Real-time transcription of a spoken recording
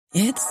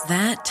It's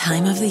that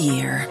time of the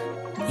year.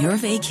 Your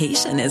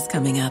vacation is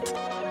coming up.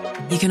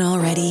 You can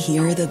already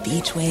hear the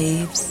beach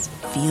waves,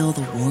 feel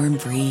the warm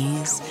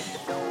breeze,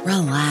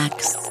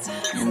 relax,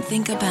 and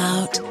think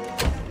about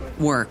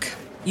work.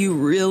 You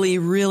really,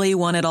 really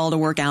want it all to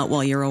work out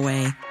while you're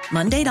away.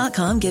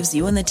 Monday.com gives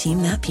you and the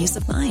team that peace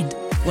of mind.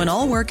 When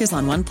all work is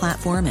on one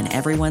platform and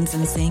everyone's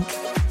in sync,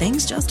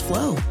 things just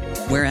flow.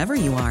 Wherever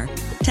you are,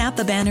 tap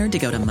the banner to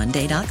go to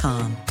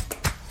Monday.com.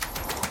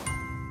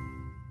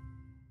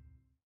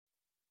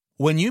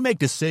 When you make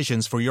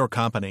decisions for your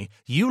company,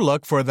 you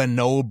look for the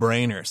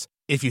no-brainers.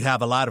 If you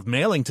have a lot of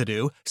mailing to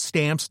do,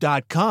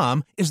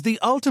 Stamps.com is the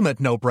ultimate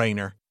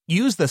no-brainer.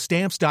 Use the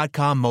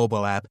Stamps.com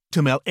mobile app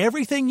to mail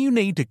everything you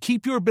need to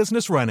keep your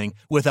business running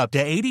with up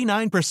to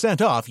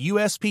 89% off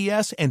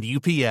USPS and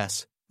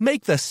UPS.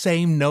 Make the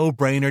same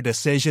no-brainer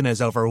decision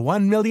as over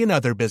 1 million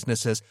other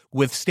businesses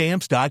with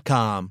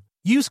Stamps.com.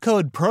 Use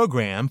code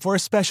PROGRAM for a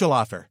special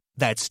offer.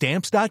 That's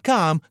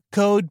Stamps.com,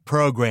 code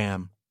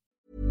PROGRAM.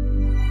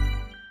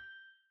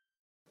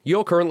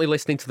 You're currently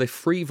listening to the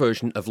free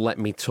version of Let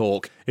Me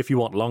Talk. If you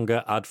want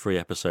longer, ad-free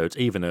episodes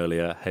even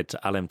earlier, head to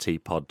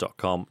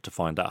lmtpod.com to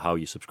find out how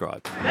you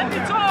subscribe. Let me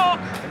talk!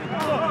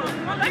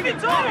 Let me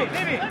talk!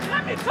 Let me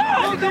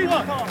talk!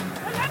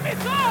 Let me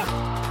talk!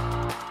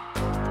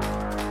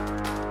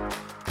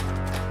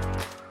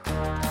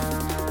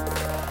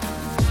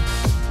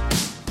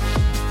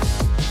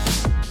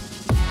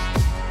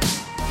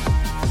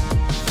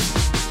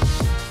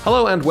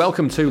 Hello and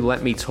welcome to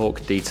Let Me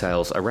Talk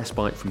Details, a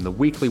respite from the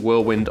weekly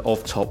whirlwind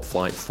of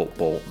top-flight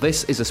football.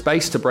 This is a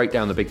space to break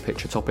down the big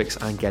picture topics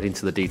and get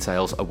into the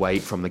details away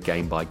from the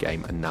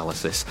game-by-game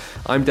analysis.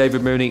 I'm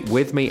David Mooney.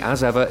 With me,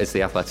 as ever, is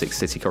the Athletic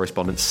City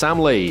correspondent Sam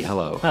Lee.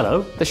 Hello.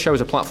 Hello. This show is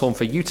a platform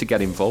for you to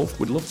get involved.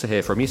 We'd love to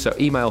hear from you, so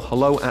email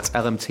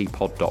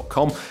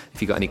hello@lmtpod.com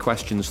if you've got any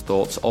questions,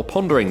 thoughts or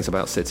ponderings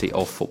about City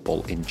or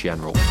football in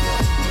general.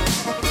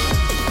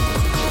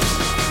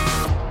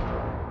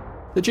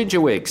 The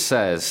Gingerwig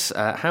says,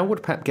 how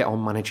would Pep get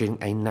on managing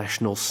a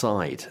national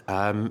side?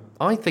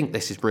 I think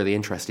this is really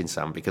interesting,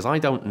 Sam, because I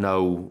don't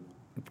know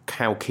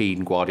how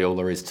keen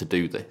Guardiola is to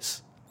do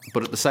this.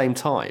 But at the same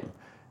time,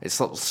 it's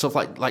sort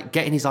of like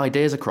getting his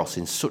ideas across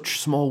in such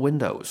small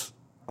windows.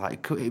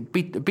 Like, it'd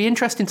be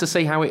interesting to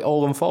see how it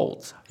all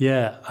unfolds.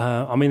 Yeah,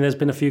 I mean, there's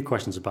been a few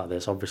questions about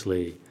this.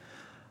 Obviously,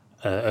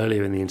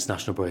 earlier in the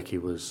international break, he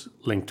was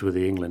linked with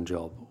the England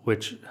job,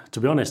 which, to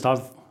be honest,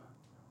 I've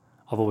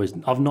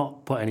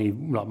not put any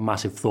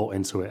massive thought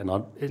into it, and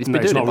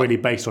it's not really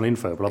based on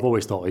info. But I've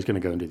always thought he's going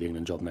to go and do the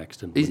England job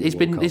next. And he's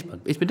been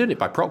doing it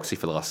by proxy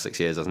for the last 6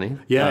 years, hasn't he?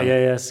 Yeah.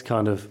 It's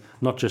kind of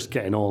not just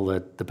getting all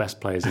the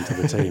best players into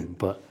the team,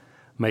 but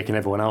making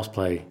everyone else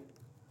play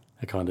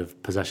a kind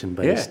of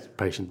possession-based,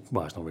 patient.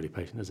 Well, it's not really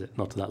patient, is it?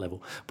 Not to that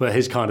level. But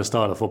his kind of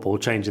style of football,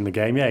 changing the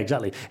game. Yeah,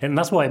 exactly, and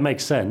that's why it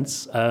makes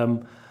sense. I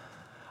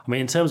mean,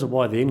 in terms of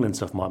why the England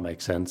stuff might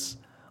make sense,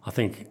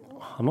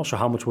 I'm not sure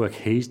how much work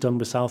he's done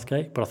with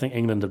Southgate, but I think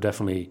England have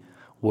definitely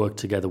worked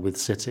together with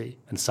City,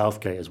 and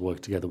Southgate has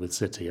worked together with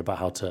City about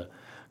how to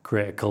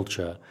create a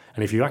culture.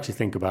 And if you actually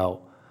think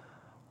about,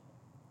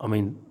 I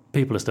mean,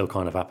 people are still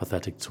kind of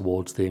apathetic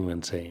towards the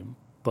England team,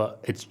 but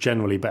it's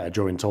generally better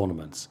during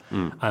tournaments.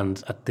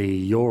 And at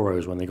the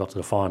Euros, when they got to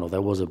the final,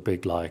 there was a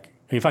big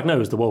in fact, no, it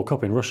was the World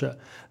Cup in Russia.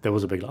 There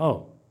was a big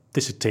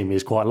this team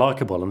is quite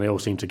likeable, and they all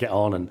seem to get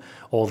on, and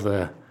all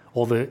the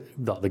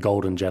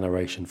golden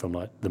generation from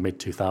the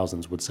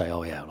mid-2000s would say,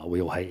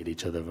 we all hated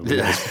each other, and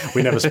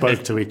we never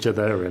spoke to each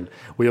other, and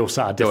we all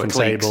sat at different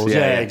tables.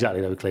 Yeah,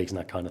 exactly, there were cliques and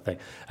that kind of thing.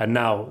 And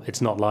now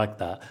it's not like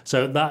that.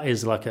 So that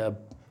is like a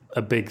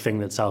big thing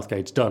that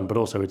Southgate's done, but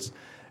also he's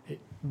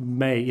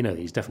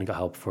definitely got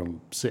help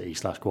from City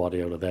 /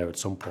 Guardiola there at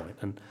some point.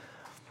 And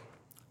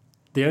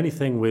the only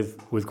thing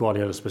with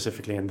Guardiola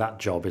specifically in that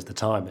job is the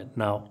timing.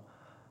 Now,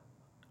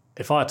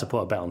 if I had to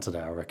put a bet on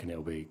today, I reckon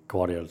it'll be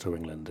Guardiola to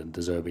England and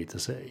De Zerbi to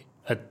City.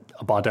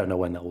 But I don't know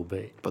when that will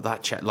be. But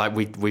that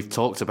we've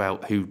talked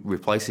about who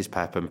replaces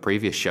Pep in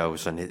previous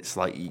shows, and it's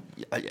like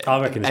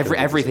I reckon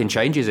everything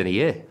changes in a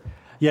year.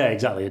 Yeah,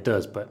 exactly, it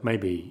does. But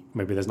maybe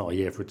there's not a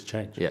year for it to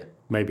change. Yeah,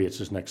 maybe it's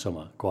just next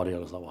summer.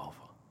 Guardiola's like, I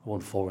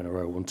won 4 in a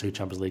row, won 2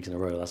 Champions Leagues in a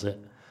row. That's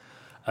it.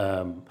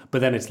 But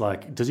then it's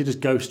like, does he just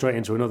go straight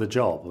into another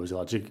job, or is it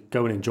like, do you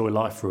go and enjoy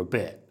life for a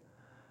bit?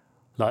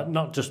 Like,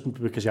 not just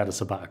because you had a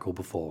sabbatical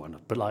before,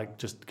 but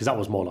just because that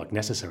was more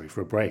necessary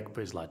for a break.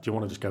 But it's like, do you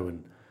want to just go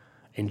and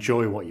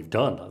enjoy what you've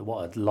done?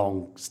 What a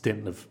long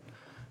stint of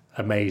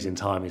amazing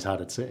time he's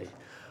had at City.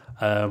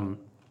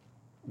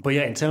 But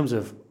yeah, in terms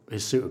of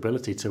his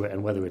suitability to it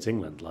and whether it's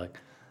England,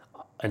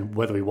 and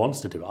whether he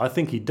wants to do it, I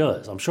think he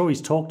does. I'm sure he's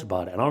talked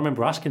about it, and I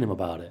remember asking him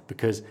about it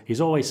because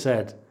he's always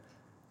said,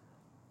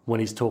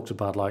 when he's talked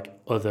about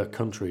other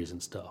countries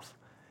and stuff,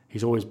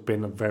 he's always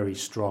been very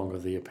strong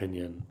of the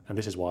opinion, and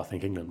this is why I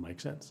think England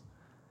makes sense.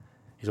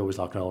 He's always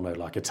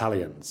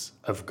Italians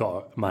have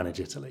got to manage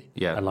Italy.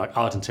 Yeah. And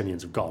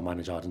Argentinians have got to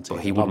manage Argentina.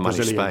 But he wouldn't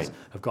manage Spain.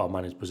 Have got to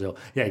manage Brazil.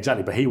 Yeah,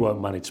 exactly, but he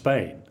won't manage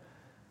Spain.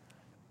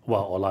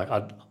 Well,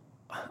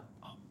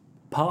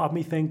 part of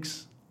me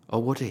thinks... Oh,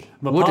 would he?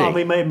 But Would part he? of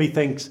me made me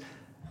think,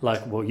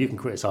 like, well, you can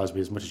criticise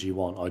me as much as you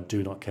want. I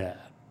do not care.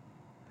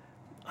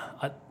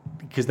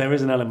 Because there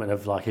is an element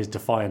of like his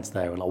defiance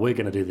there, and like we're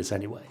going to do this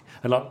anyway.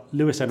 And like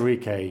Luis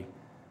Enrique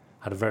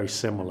had a very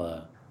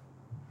similar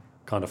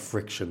kind of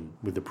friction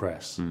with the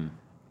press,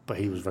 but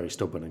he was very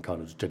stubborn and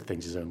kind of did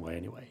things his own way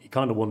anyway. You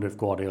kind of wonder if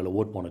Guardiola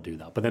would want to do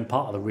that. But then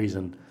part of the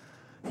reason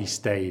he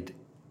stayed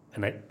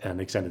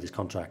and extended his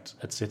contract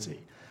at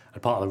City,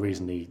 and part of the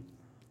reason he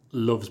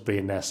loves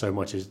being there so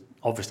much is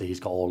obviously he's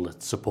got all the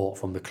support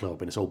from the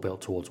club, and it's all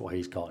built towards what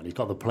he's got. And he's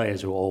got the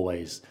players who are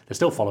always, they're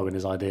still following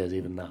his ideas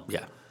even now.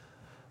 Yeah.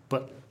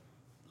 But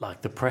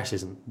like the press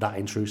isn't that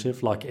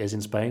intrusive like it is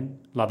in Spain.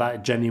 Like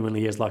that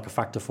genuinely is like a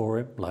factor for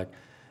him. Like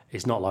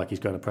it's not like he's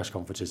going to press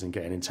conferences and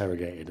getting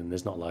interrogated, and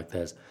there's not like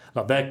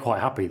they're quite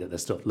happy that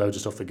there's loads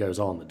of stuff that goes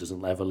on that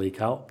doesn't ever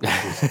leak out, which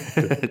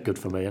is good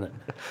for me, isn't it?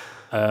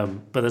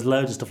 But there's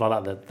loads of stuff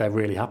like that they're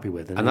really happy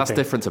with, and that's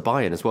different to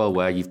Bayern as well,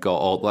 where you've got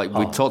all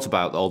we talked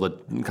about all the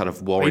kind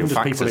of warring even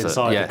factors. Even just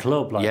people inside the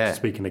club, like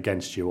speaking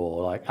against you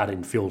or like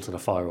adding fuel to the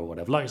fire or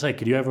whatever. Like I say,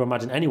 could you ever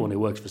imagine anyone who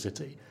works for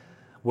City,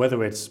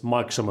 whether it's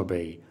Mike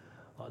Summerby,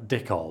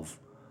 Dickov,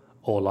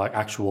 or like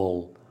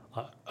actual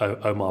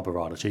Omar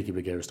Barada, Cheeky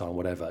Begiristan,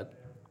 whatever,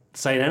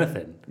 saying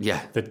anything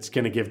that's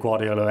going to give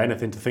Guardiola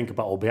anything to think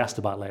about or be asked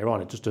about later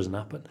on? It just doesn't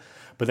happen.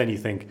 But then you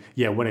think,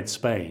 when it's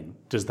Spain,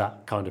 does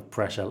that kind of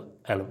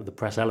the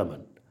press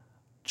element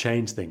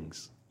change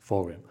things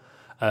for him?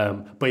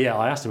 But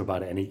I asked him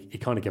about it, and he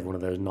kind of gave one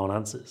of those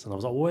non-answers. And I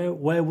was like,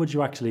 where would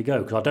you actually go?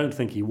 Because I don't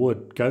think he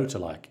would go to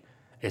like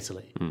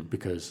Italy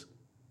because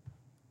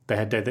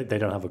they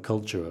don't have a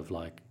culture of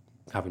like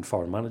having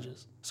foreign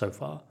managers so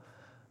far.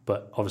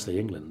 But obviously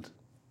England,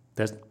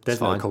 there's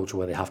no culture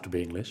where they have to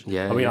be English.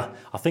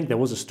 I think there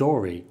was a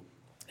story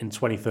in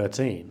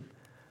 2013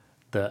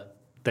 that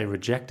they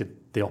rejected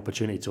the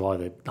opportunity to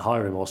either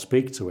hire him or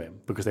speak to him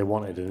because they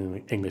wanted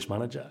an English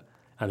manager,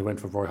 and they went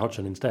for Roy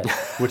Hodgson instead,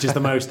 which is the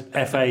most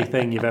FA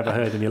thing you've ever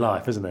heard in your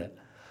life, isn't it?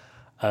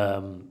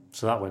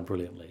 So that went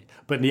brilliantly.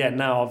 But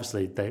now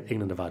obviously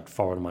England have had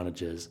foreign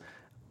managers,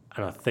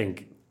 and I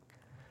think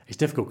it's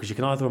difficult because you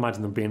can either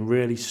imagine them being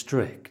really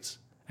strict,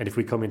 and if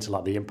we come into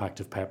like the impact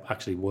of Pep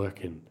actually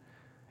working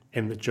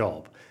in the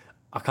job,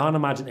 I can't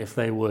imagine if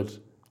they would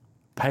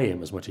pay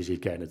him as much as he's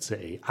getting at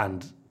City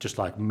and just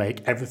like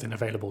make everything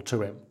available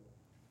to him.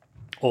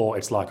 Or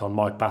it's like on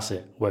Mike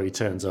Bassett where he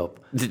turns up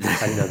and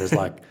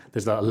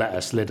there's that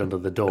letter slid under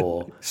the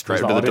door.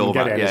 Straight under the door,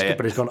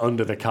 but it's gone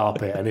under the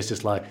carpet, and it's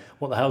just like,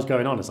 what the hell's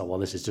going on? It's like, well,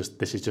 this is just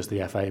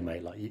the FA,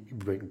 mate. Like, you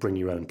bring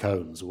your own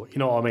cones. You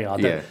know what I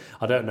mean?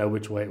 I don't know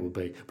which way it would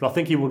be, but I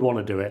think he would want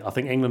to do it. I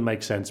think England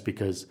makes sense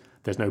because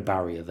there's no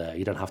barrier there.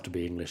 You don't have to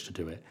be English to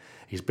do it.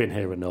 He's been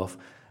here enough.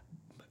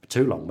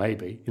 Too long,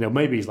 maybe.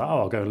 Maybe he's like,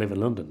 I'll go and live in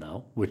London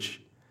now,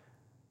 which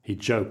he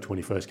joked when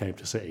he first came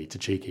to City to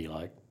Cheeky,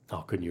 like,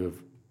 oh, couldn't you have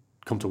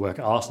come to work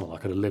at Arsenal? I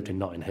could have lived in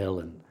Notting Hill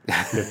and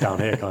lived down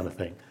here, kind of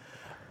thing.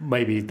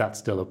 Maybe that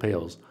still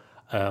appeals.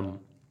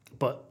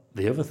 But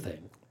the other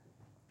thing,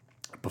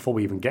 before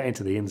we even get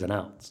into the ins and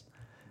outs,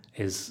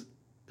 is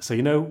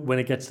so when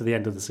it gets to the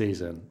end of the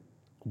season,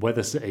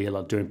 whether City are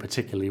like doing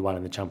particularly well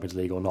in the Champions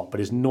League or not,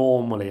 but it's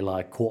normally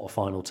like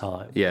quarter-final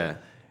time. Yeah.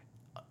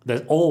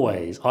 There's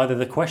always either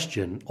the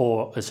question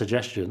or a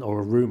suggestion or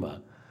a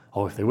rumour,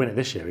 if they win it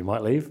this year, he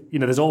might leave.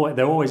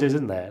 There always is,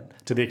 isn't there?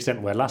 To the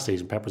extent where last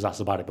season Pep was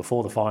asked about it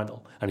before the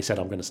final, and he said,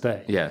 I'm going to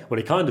stay. Yeah. Well,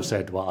 he kind of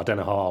said, well, I don't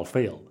know how I'll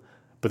feel.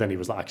 But then he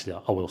was like,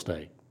 actually, I will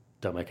stay.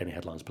 Don't make any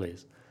headlines,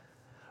 please.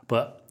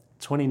 But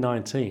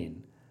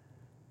 2019,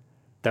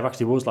 there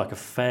actually was like a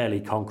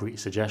fairly concrete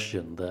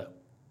suggestion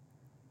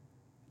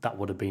that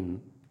would have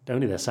been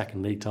only their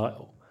second league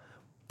title.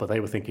 But they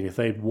were thinking if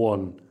they'd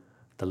won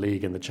the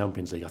league and the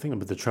Champions League, I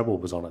think the treble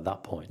was on at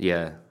that point.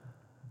 Yeah.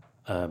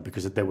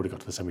 Because they would have got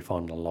to the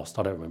semi-final and lost.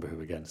 I don't remember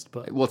who against.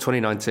 But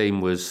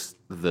 2019 was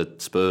the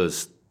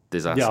Spurs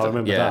disaster. Yeah, I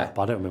remember that,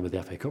 but I don't remember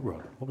the FA Cup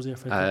run. What was the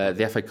FA Cup?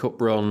 The FA Cup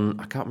run,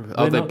 I can't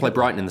remember. They played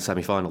Brighton in the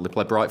semi-final. They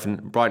played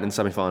Brighton in the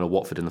semi-final,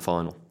 Watford in the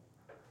final.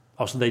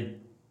 Oh, so they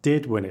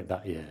did win it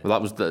that year. Well,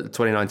 that was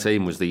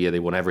 2019 was the year they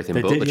won everything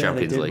the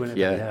Champions League.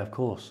 Yeah, of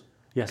course.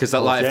 Because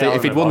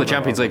if he'd won the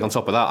Champions League on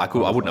top of that, I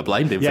wouldn't have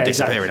blamed him for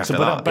disappearing after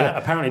that. But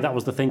apparently that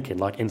was the thinking,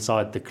 like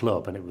inside the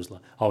club, and it was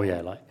like,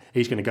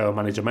 he's going to go and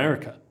manage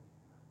America.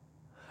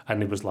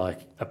 And it was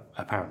like,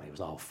 apparently it was,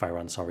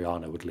 Ferran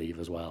Soriano would leave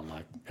as well,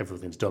 like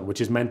everything's done,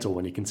 which is mental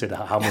when you consider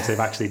how much they've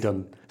actually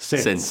done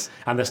since.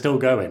 And they're still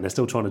going, they're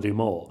still trying to do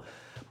more.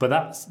 But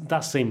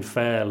that seemed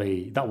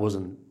fairly, that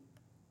wasn't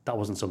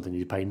something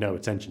you'd pay no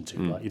attention to.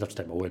 Like, you'd have to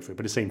take my word for it,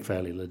 but it seemed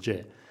fairly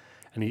legit.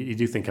 And you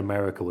do think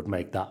America would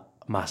make that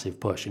massive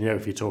push. And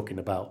if you're talking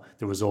about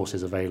the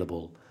resources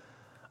available,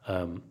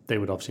 they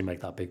would obviously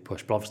make that big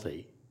push. But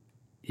obviously,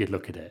 you'd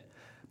look at it.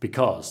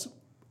 Because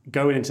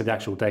going into the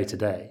actual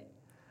day-to-day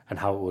and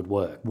how it would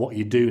work, what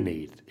you do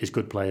need is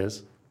good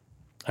players.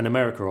 And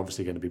America are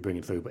obviously going to be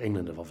bringing through, but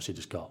England have obviously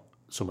just got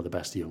some of the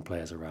best young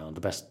players around,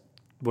 the best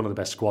one of the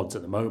best squads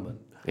at the moment.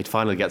 He'd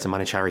finally get to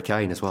manage Harry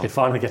Kane as well. He'd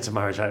finally get to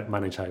marriage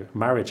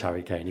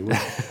Harry Kane. He would.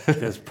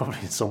 There's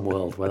probably some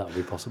world where that would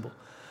be possible.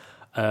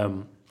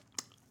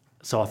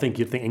 So I think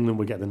you'd think England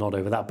would get the nod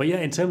over that. But yeah,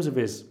 in terms of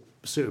his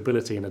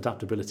suitability and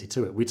adaptability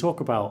to it, we talk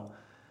about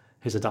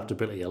his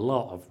adaptability a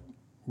lot. I've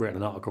written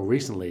an article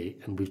recently,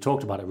 and we've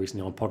talked about it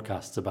recently on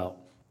podcasts about,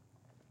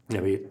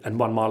 and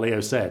Juan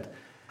Marleo said,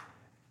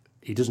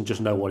 he doesn't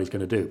just know what he's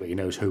going to do, but he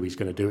knows who he's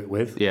going to do it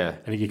with. Yeah.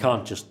 And you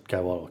can't just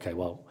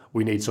go,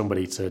 we need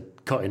somebody to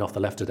cut in off the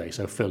left today,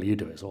 so Phil, you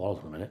do it. So hold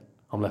on a minute,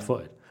 I'm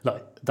left-footed.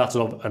 Like, that's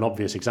an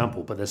obvious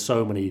example, but there's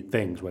so many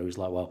things where he's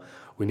like, well,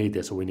 we need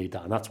this or we need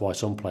that. And that's why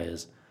some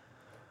players,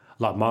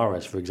 like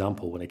Mahrez, for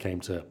example, when it came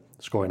to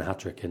scoring a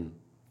hat-trick in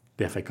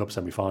the FA Cup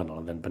semi-final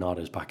and then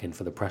Bernardo's back in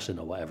for the pressing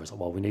or whatever, it's like,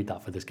 well, we need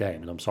that for this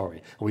game, and I'm sorry.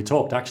 And we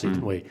talked, actually,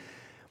 didn't we?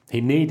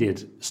 He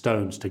needed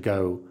Stones to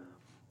go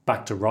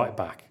back to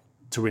right-back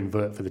to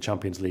invert for the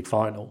Champions League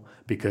final,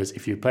 because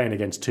if you're playing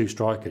against two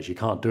strikers, you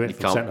can't do it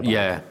from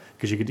centre-back,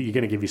 because you're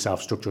going to give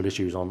yourself structural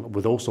issues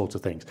with all sorts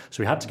of things.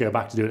 So he had to go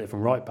back to doing it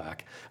from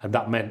right-back, and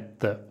that meant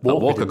that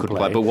Walker could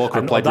play, but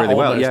Walker played really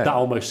well. That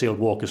almost sealed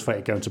Walker's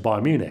fate going to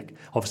Bayern Munich.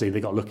 Obviously,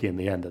 they got lucky in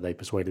the end that they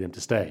persuaded him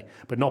to stay,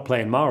 but not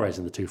playing Mahrez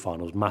in the two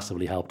finals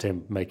massively helped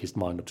him make his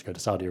mind up to go to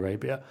Saudi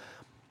Arabia,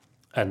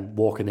 and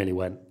Walker nearly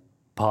went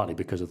partly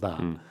because of that.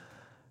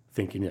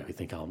 Thinking, you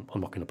think, I'm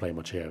not going to play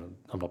much here,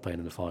 I'm not playing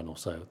in the final,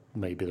 so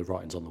maybe the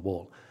writing's on the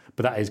wall.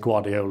 But that is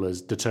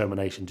Guardiola's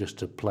determination just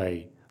to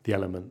play the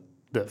element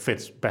that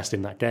fits best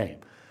in that game,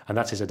 and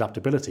that's his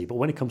adaptability. But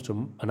when it comes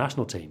to a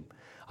national team,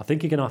 I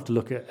think you're going to have to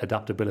look at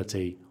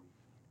adaptability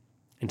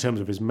in terms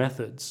of his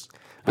methods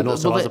and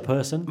also as a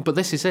person. But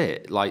this is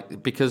it,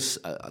 because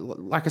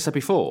like I said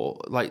before,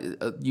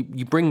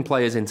 you bring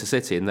players into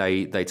City and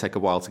they take a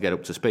while to get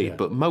up to speed. Yeah.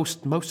 But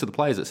most of the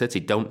players at City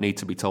don't need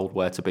to be told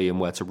where to be and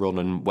where to run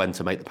and when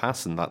to make the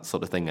pass and that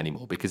sort of thing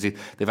anymore, because they've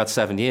had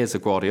 7 years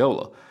of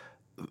Guardiola.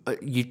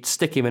 You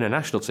stick him in a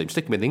national team,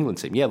 stick him in the England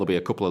team. Yeah, there'll be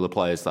a couple of the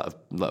players that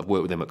have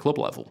worked with him at club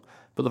level,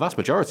 but the vast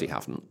majority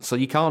haven't. So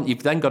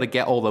you've then got to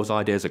get all those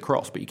ideas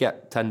across, but you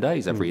get 10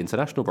 days every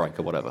international break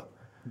or whatever.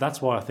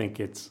 That's why I think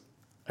it's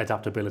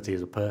adaptability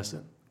as a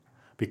person,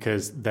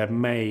 because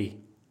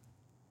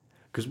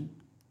because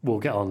we'll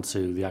get on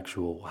to the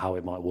actual how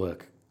it might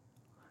work,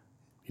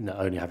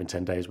 only having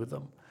 10 days with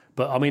them.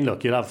 But I mean,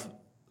 look, you'll have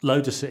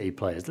loads of City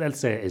players. Let's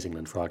say it is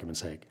England for argument's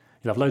sake.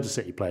 You'll have loads of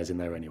City players in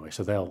there anyway,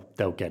 so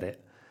they'll get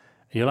it.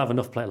 And you'll have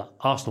enough players, like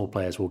Arsenal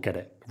players will get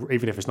it,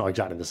 even if it's not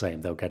exactly the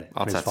same, they'll get it.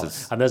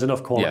 And there's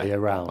enough quality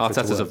around.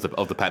 Arteta's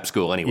of the Pep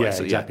school anyway. Yeah,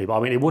 so exactly. But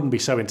I mean, it wouldn't be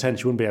so intense.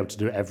 You wouldn't be able to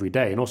do it every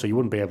day, and also you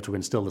wouldn't be able to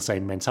instill the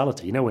same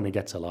mentality. When they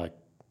get to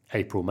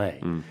April, May,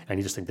 and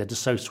you just think they're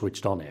just so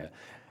switched on here,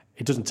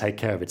 it doesn't take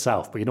care of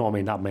itself. But you know what I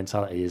mean? That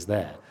mentality is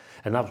there,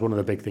 and that was one of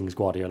the big things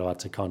Guardiola had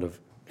to kind of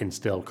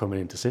instill coming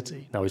into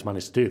City. Now he's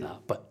managed to do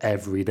that, but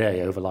every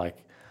day over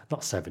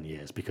not 7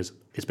 years, because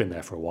it's been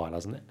there for a while,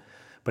 hasn't it?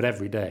 But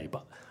every day.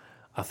 But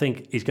I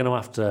think he's going to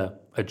have to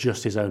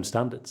adjust his own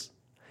standards.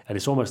 And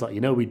it's almost like,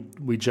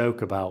 we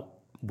joke about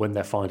when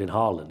they're finding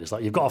Haaland. It's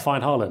like, you've got to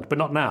find Haaland, but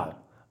not now.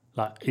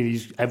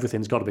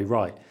 Everything's got to be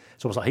right.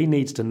 It's almost like he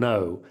needs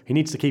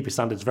to keep his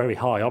standards very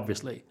high,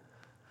 obviously.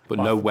 But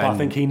I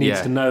think he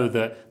needs to know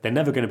that they're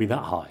never going to be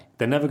that high.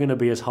 They're never going to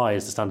be as high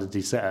as the standards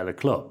he set at a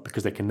club,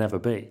 because they can never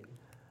be.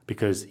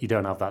 Because you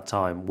don't have that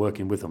time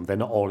working with them. They're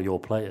not all your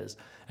players.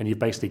 And you've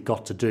basically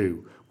got to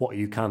do what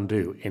you can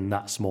do in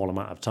that small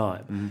amount of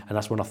time. And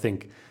that's when I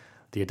think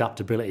the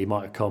adaptability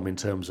might have come in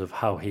terms of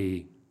how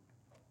he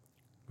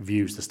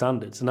views the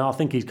standards. And now I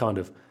think he's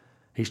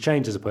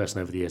changed as a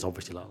person over the years,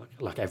 obviously,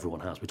 like everyone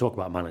has. We talk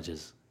about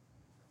managers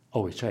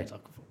always change.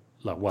 Of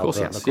course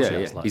he has.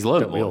 He's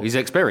learned more. He's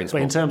experienced more.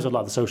 But in terms of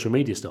the social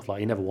media stuff,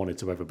 he never wanted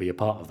to ever be a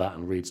part of that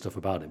and read stuff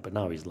about it. But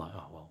now he's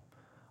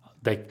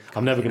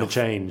I'm never going to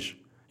change.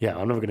 Yeah,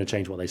 I'm never going to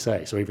change what they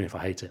say. So even if I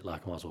hate it, I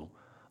might as well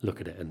look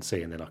at it and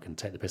see, and then I can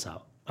take the piss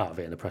out of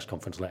it in a press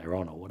conference later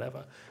on or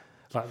whatever.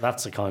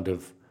 That's a kind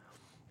of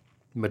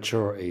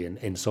maturity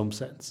in some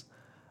sense.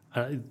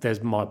 There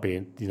might be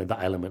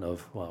that element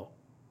of,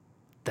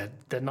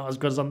 they're not as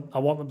good as I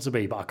want them to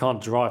be, but I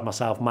can't drive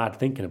myself mad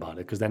thinking about it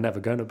because they're never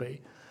going to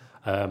be.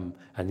 Then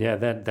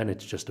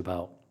it's just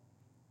about,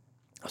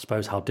 I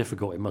suppose, how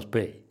difficult it must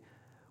be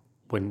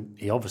when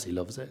he obviously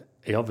loves it.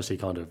 He obviously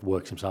kind of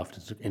works himself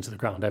into the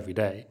ground every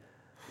day.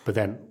 But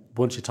then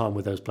once your time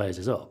with those players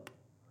is up,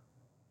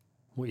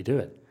 what are you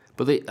doing?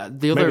 But the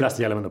other, maybe that's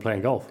the element of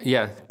playing golf.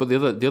 Yeah, but the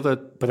other.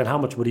 But then how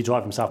much would he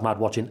drive himself mad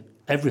watching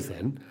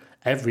everything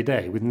every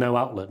day with no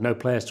outlet, no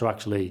players to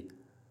actually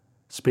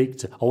speak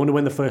to? I wonder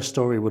when the first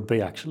story would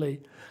be,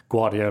 actually.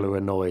 Guardiola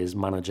annoys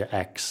manager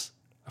X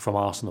from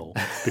Arsenal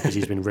because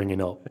he's been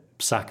ringing up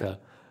Saka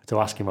to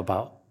ask him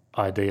about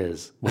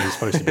ideas when he's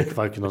supposed to be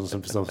focusing on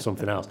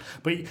something else.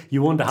 But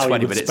you wonder how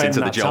he would spend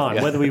that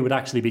time, whether he would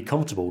actually be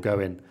comfortable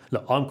going,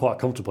 look, I'm quite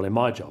comfortable in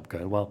my job,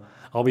 going, well,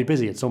 I'll be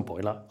busy at some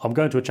point. I'm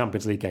going to a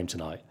Champions League game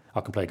tonight. I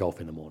can play golf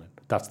in the morning.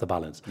 That's the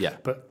balance. Yeah.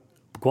 But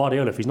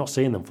Guardiola, if he's not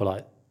seeing them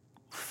for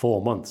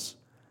 4 months,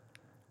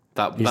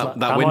 That He's like,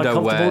 that am window I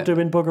comfortable where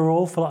doing bugger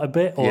all for like a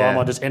bit, or Yeah. am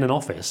I just in an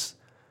office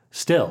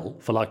still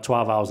for like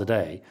 12 hours a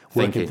day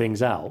working Thinking.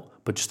 things out,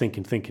 but just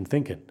thinking,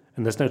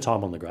 and there's no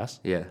time on the grass.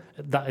 yeah.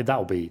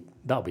 That'll be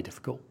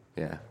difficult.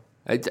 Yeah,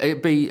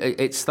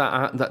 it's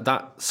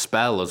that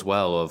spell as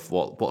well of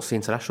what's the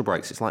international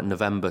breaks. It's like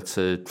November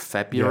to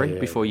February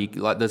before you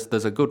like.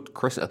 There's a good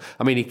Christmas.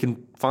 I mean, he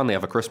can finally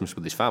have a Christmas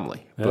with his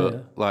family,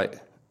 but like,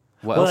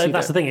 what else? Well,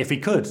 that's the thing. If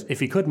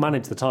he could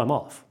manage the time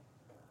off,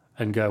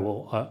 and go,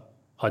 well,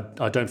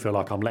 I don't feel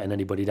like I'm letting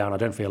anybody down. I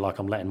don't feel like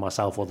I'm letting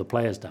myself or the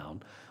players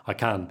down. I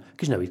can,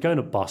 because he's going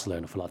to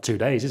Barcelona for like 2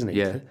 days, isn't he?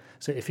 Yeah.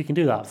 So if he can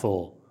do that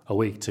for a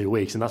week, 2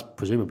 weeks, and that's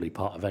presumably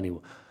part of any.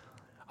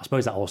 I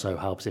suppose that also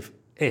helps if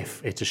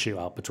it's a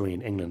shootout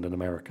between England and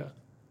America.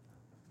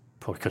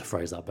 Probably could have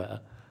phrased that better.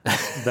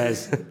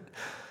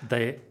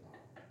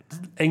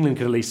 England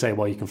could at least say,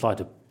 well, you can fly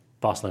to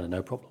Barcelona,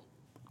 no problem.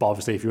 But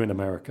obviously, if you're in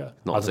America,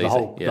 Not as the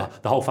easy,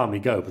 whole family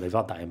go, but they've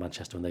had that in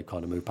Manchester and they've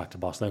kind of moved back to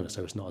Barcelona,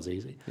 so it's not as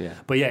easy. Yeah.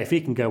 But yeah, if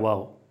he can go,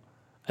 well,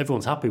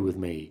 everyone's happy with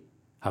me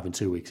having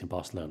 2 weeks in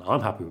Barcelona.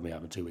 I'm happy with me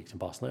having 2 weeks in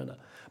Barcelona.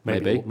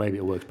 Maybe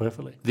it works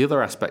perfectly. The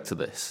other aspect to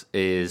this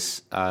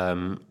is,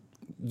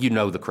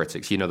 the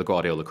critics. The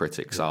Guardiola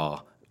critics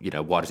are,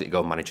 why does it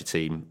go and manage a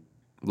team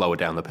lower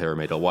down the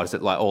pyramid, or why does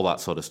it like all that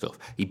sort of stuff?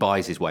 He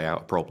buys his way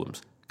out of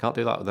problems. Can't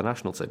do that with the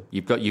national team.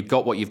 You've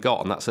got what you've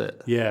got, and that's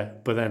it. Yeah,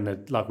 but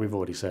then, like we've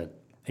already said,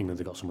 England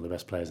have got some of the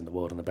best players in the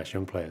world and the best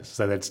young players.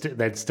 So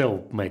they'd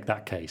still make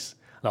that case.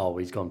 Oh,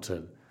 he's gone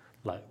to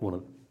like one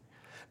of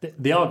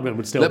the argument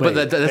would still be.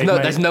 But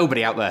there's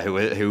nobody out there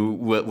who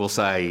will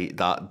say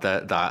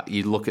that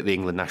you look at the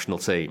England national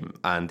team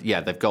and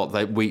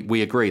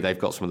we agree they've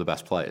got some of the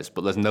best players,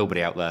 but there's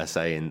nobody out there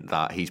saying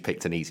that he's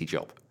picked an easy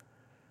job.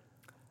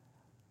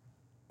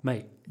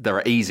 Mate, there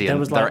are easier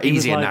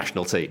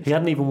national teams. He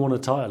hadn't even won a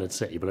title at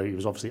City, but he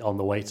was obviously on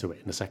the way to it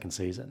in the second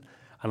season.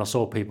 And I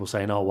saw people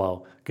saying, oh,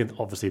 well,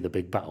 obviously the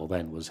big battle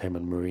then was him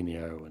and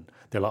Mourinho. And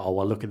they're like, oh,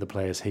 well, look at the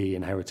players he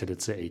inherited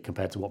at City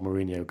compared to what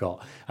Mourinho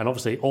got. And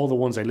obviously all the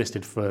ones they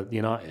listed for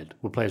United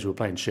were players who were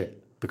playing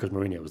shit because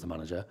Mourinho was the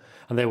manager.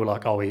 And they were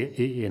like, oh,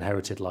 he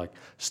inherited like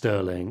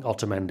Sterling,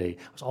 Otamendi.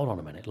 I was, hold on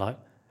a minute. Like,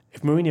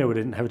 if Mourinho had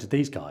inherited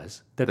these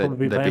guys, they'd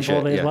probably be playing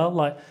poorly as well.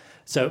 Like,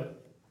 so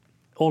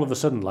all of a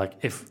sudden, like,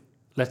 if,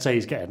 let's say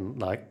he's getting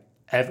like,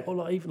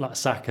 even like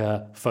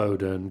Saka,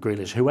 Foden,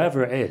 Grealish,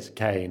 whoever it is,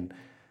 Kane,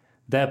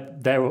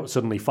 they're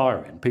suddenly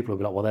firing. People will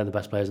be like, well, they're the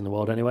best players in the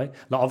world anyway.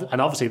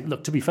 And obviously,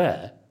 look, to be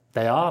fair,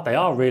 they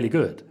are really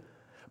good.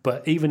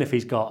 But even if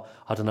he's got,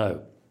 I don't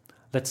know,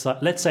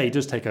 let's say he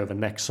does take over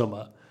next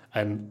summer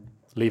and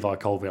Levi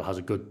Colwill has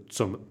a good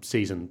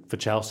season for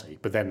Chelsea,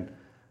 but then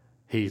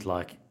he's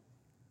like,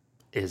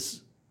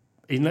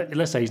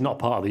 let's say he's not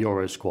part of the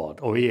Euro squad,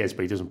 or he is,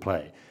 but he doesn't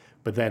play.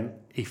 But then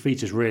he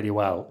features really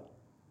well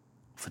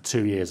for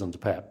 2 years under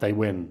Pep. They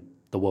win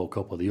the World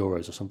Cup or the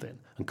Euros or something,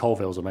 and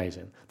Colville's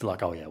amazing. They're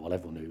like, oh yeah, well,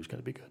 everyone knew he was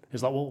going to be good.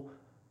 It's like, well,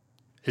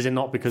 is it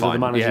not because of the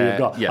manager you've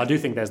got? Yeah. I do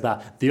think there's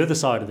that. The other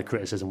side of the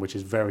criticism, which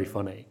is very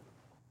funny,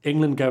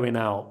 England going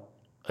out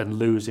and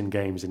losing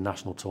games in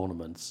national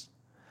tournaments,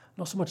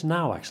 not so much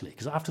now actually,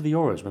 because after the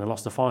Euros when they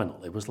lost the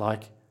final, it was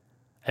like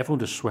everyone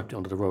just swept it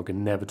under the rug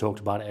and never talked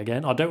about it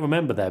again. I don't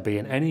remember there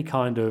being any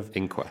kind of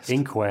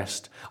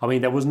inquest. I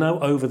mean, there was no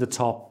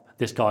over-the-top,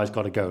 this guy's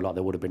got to go, like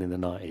there would have been in the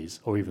 90s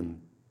or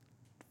even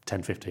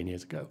 10, 15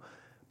 years ago.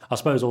 I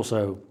suppose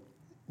also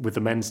with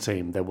the men's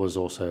team, there was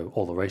also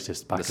all the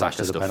racist backlash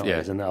to the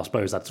penalties. Yeah. And I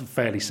suppose that's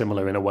fairly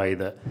similar in a way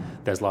that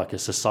there's like a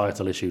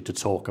societal issue to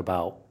talk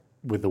about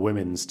with the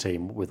women's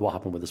team, with what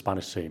happened with the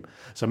Spanish team.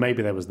 So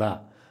maybe there was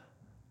that.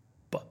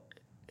 But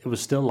it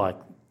was still like,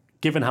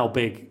 given how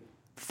big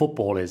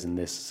football is in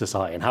this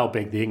society and how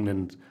big the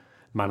England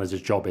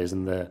manager's job is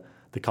and the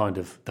kind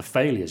of the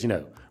failures,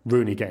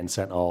 Rooney getting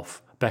sent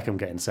off, Beckham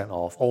getting sent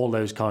off, all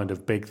those kind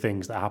of big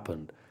things that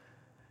happened,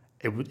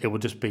 it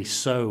would just be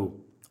so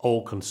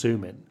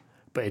all-consuming.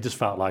 But it just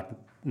felt like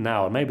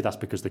now, and maybe that's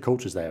because the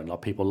culture's there and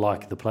like people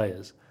like the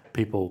players.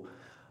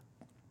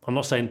 I'm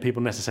not saying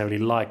people necessarily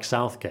like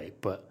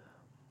Southgate, but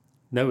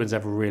no one's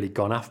ever really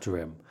gone after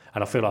him.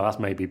 And I feel like that's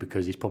maybe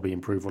because he's probably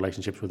improved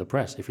relationships with the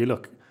press. If you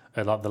look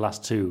at like the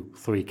last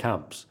 2-3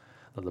 camps,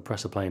 that the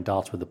press are playing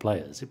darts with the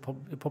players, it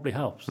probably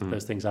helps.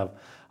 Those things have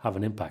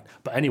an impact.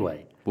 But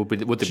anyway... Would they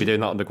be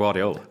doing that under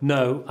Guardiola?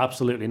 No,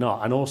 absolutely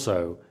not. And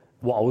also,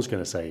 what I was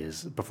going to say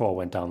is, before I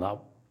went down that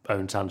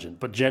own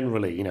tangent, but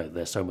generally,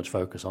 there's so much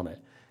focus on it.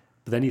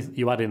 But then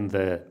you add in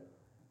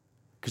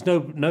because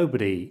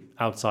nobody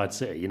outside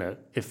City,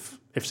 if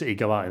City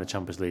go out in the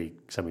Champions League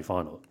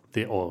semi-final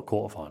or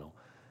quarter-final,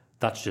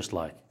 that's just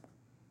like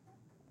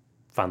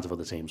fans of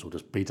other teams will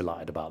just be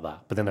delighted about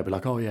that. But then they'll be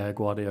like, oh yeah,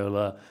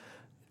 Guardiola,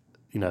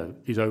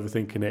 he's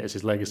overthinking it, it's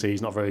his legacy,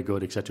 he's not very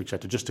good, etc.,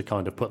 just to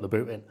kind of put the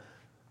boot in.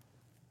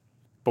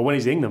 But when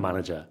he's the England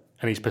manager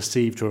and he's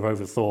perceived to have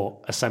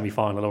overthought a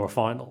semi-final or a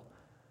final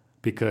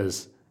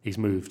because he's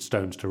moved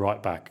Stones to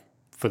right back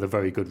for the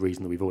very good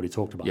reason that we've already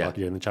talked about, like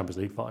in the Champions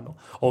League final.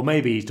 Or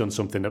maybe he's done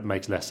something that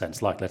makes less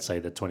sense, like let's say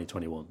the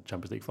 2021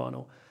 Champions League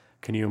final.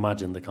 Can you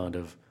imagine the kind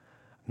of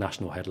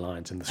national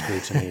headlines and the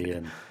scrutiny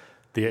and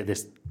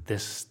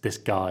this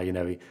guy, you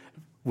know,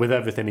 with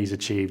everything he's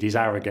achieved, he's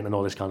arrogant and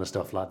all this kind of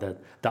stuff like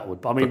that. That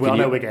would, I mean, I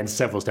know we're getting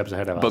several steps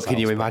ahead of ourselves. But can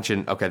you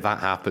imagine? Okay, that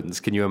happens.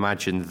 Can you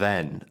imagine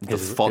then the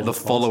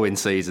following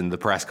season, the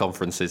press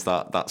conferences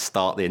that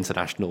start the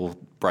international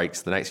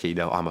breaks the next year? You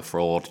know, I'm a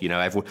fraud. You know,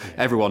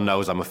 everyone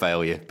knows I'm a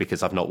failure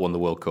because I've not won the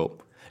World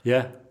Cup.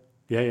 Yeah.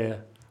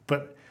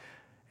 But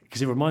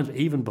because it reminds me,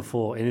 even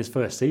before in his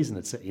first season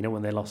at City, you know,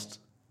 when they lost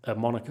at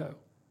Monaco.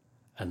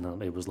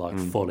 And it was like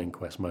full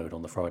inquest mode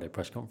on the Friday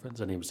press conference.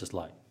 And he was just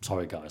like,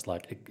 sorry, guys,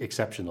 like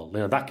exceptional. You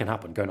know, that can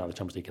happen. Going out of the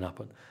Champions League can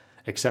happen.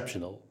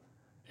 Exceptional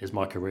is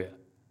my career.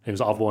 It was,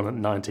 I've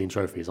won 19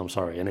 trophies, I'm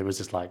sorry. And it was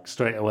just like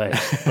straight away.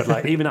 But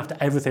like even after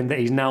everything that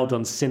he's now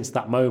done since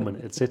that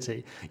moment at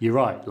City, you're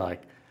right.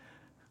 Like,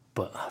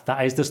 but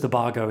that is just the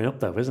bar going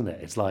up though, isn't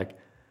it? It's like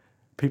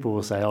people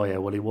will say, oh yeah,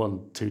 well he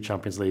won 2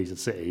 Champions Leagues at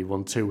City. He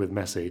won 2 with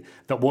Messi.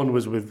 That one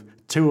was with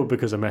 2 were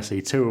because of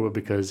Messi, 2 were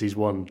because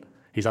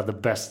he's had the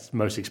best,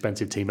 most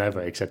expensive team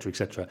ever, etc.,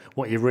 etc.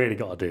 What you really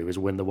got to do is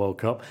win the World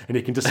Cup, and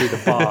you can just see the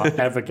bar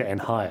ever getting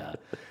higher.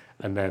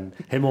 And then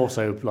him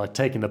also like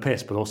taking the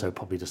piss, but also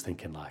probably just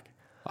thinking like,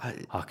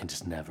 I can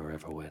just never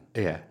ever win.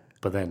 Yeah.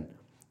 But then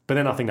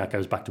I think that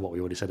goes back to what we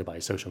already said about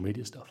his social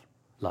media stuff.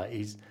 Like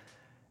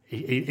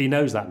he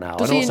knows that now.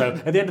 And also,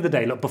 at the end of the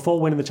day, look, before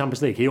winning the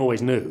Champions League, he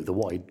always knew that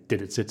what he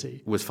did at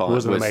City was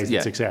an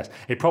amazing success.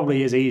 It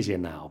probably is easier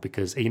now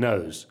because he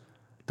knows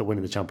that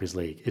winning the Champions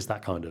League is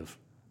that kind of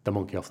the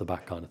monkey off the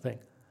back kind of thing.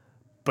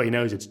 But he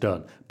knows it's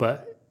done.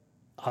 But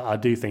I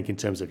do think in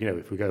terms of, you know,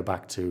 if we go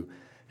back to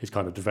his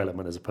kind of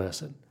development as a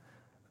person,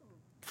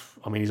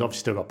 I mean, he's obviously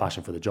still got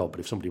passion for the job,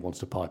 but if somebody wants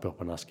to pipe up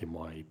and ask him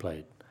why he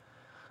played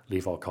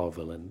Levi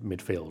Colville in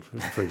midfield,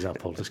 for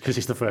example, just because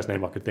he's the first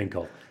name I could think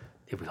of,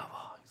 he'd be like,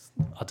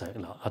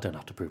 I don't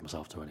have to prove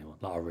myself to anyone.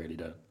 Like, I really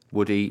don't.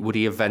 Would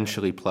he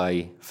eventually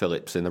play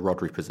Phillips in the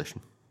Rodri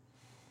position?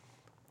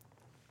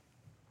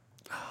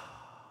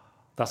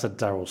 That's a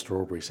Darryl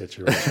Strawberry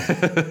situation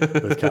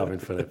with Calvin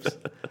Phillips.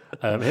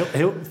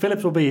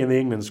 Phillips will be in the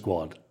England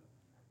squad,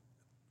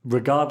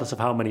 regardless of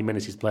how many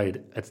minutes he's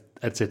played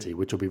at City,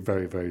 which will be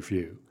very, very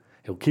few.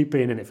 He'll keep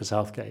being in it for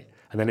Southgate.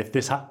 And then if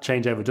this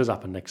changeover does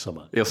happen next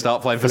summer... He'll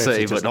start playing for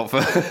City, but not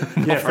for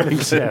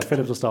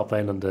Phillips will start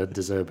playing under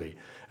De Zerbi,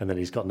 and then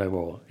he's got no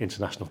more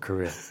international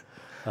career.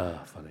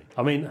 Funny.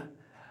 I mean,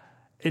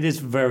 it is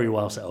very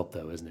well set up,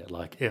 though, isn't it?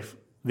 Like,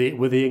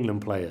 with the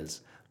England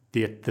players...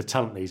 The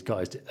talent he's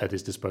got at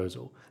his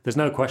disposal. There's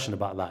no question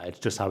about that. It's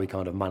just how he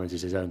kind of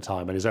manages his own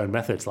time and his own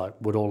methods. Like,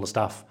 would all the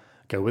staff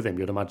go with him?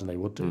 You'd imagine they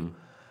would do.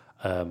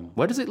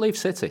 Where does it leave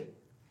City?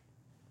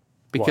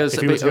 Because if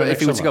he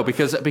were to go,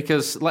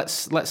 because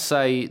let's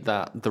say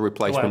that the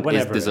replacement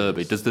is De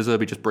Zerbi. Does De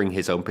Zerbi just bring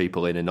his own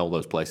people in all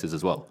those places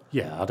as well?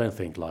 Yeah, I don't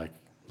think like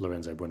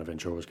Lorenzo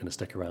Buenaventura is going to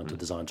stick around to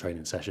design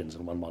training sessions,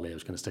 and Juan Malio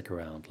is going to stick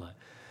around.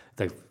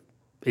 Like,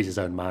 he's his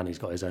own man. He's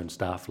got his own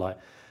staff. Like,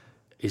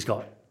 he's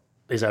got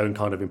his own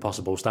kind of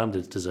impossible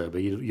standards to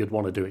Zerbi. You'd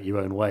want to do it your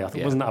own way. I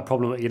think wasn't that a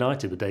problem at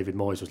United with David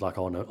Moyes was like,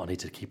 oh no, I need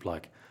to keep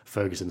like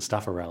Ferguson's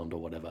staff around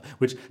or whatever.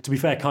 Which, to be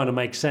fair, kind of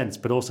makes sense,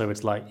 but also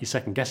it's like you're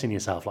second guessing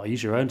yourself. Like,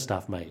 use your own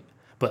staff, mate.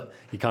 But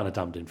you're kind of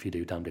damned if you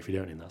do, damned if you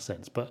don't in that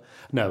sense. But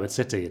no, at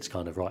City, it's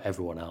kind of right,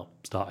 everyone out,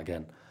 start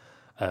again.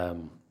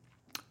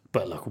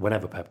 But look,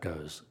 whenever Pep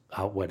goes,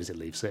 where does it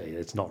leave City?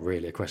 It's not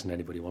really a question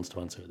anybody wants to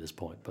answer at this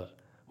point. But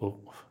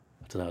well,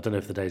 I don't know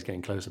if the day's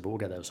getting closer, but we'll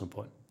get there at some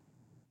point.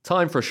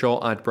 Time for a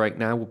short ad break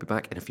now. We'll be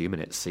back in a few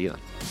minutes. See you then.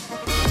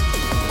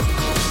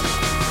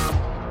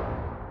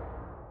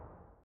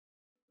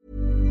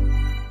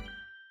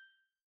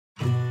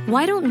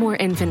 Why don't more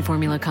infant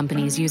formula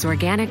companies use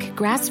organic,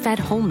 grass-fed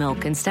whole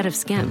milk instead of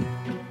skim?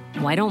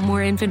 Why don't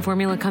more infant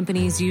formula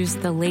companies use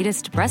the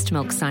latest breast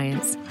milk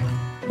science?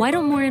 Why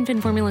don't more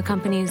infant formula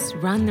companies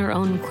run their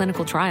own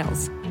clinical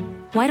trials?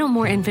 Why don't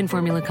more infant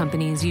formula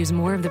companies use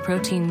more of the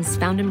proteins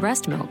found in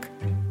breast milk?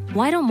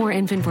 Why don't more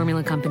infant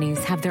formula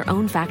companies have their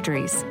own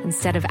factories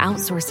instead of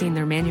outsourcing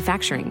their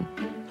manufacturing?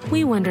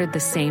 We wondered the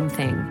same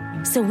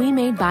thing. So we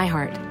made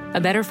ByHeart, a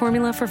better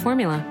formula for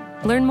formula.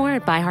 Learn more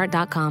at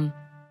byheart.com.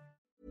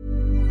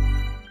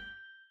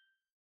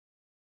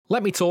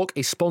 Let Me Talk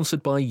is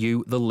sponsored by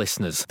you, the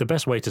listeners. The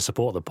best way to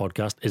support the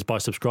podcast is by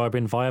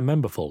subscribing via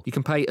Memberful. You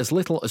can pay as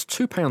little as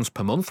 £2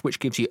 per month, which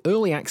gives you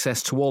early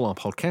access to all our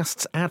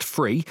podcasts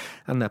ad-free,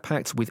 and they're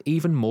packed with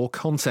even more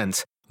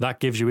content. That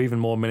gives you even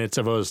more minutes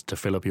of us to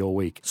fill up your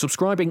week.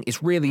 Subscribing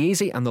is really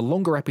easy, and the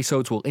longer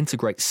episodes will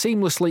integrate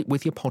seamlessly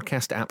with your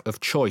podcast app of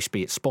choice,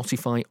 be it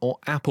Spotify or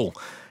Apple.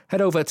 Head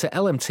over to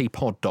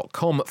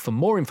lmtpod.com for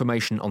more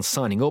information on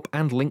signing up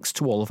and links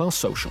to all of our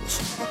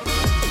socials.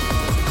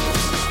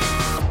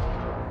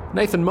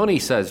 Nathan Money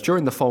says,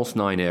 during the false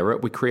nine era,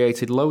 we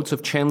created loads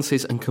of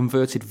chances and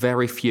converted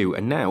very few,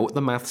 and now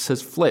the maths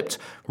has flipped.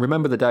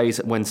 Remember the days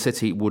when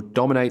City would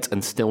dominate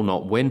and still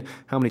not win?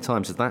 How many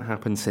times has that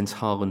happened since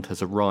Haaland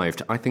has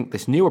arrived? I think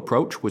this new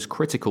approach was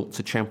critical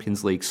to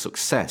Champions League's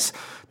success.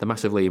 The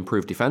massively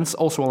improved defence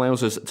also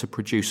allows us to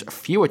produce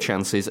fewer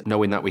chances,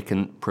 knowing that we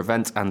can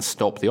prevent and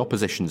stop the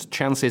opposition's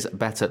chances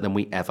better than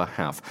we ever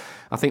have.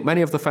 I think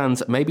many of the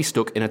fans may be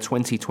stuck in a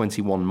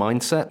 2021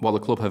 mindset, while the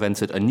club have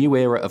entered a new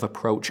era of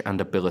approach and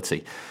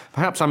ability.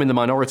 Perhaps I'm in the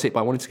minority, but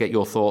I wanted to get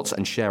your thoughts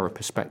and share a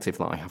perspective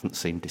that I haven't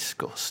seen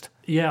discussed.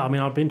 Yeah, I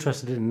mean, I'd be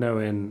interested in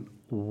knowing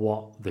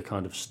what the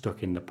kind of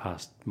stuck in the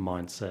past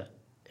mindset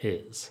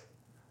is.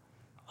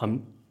 I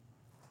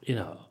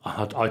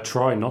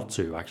try not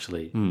to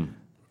actually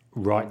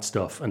write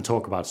stuff and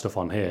talk about stuff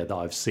on here that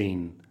I've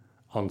seen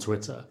on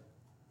Twitter,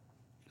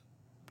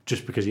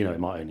 just because, it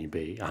might only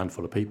be a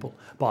handful of people.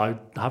 But I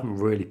haven't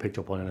really picked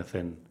up on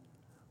anything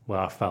where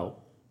I felt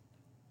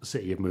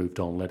City have moved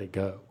on, let it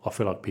go. I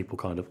feel like people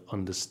kind of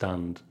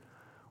understand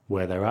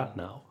where they're at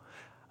now.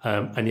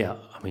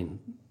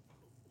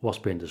 What's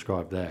being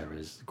described there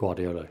is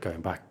Guardiola going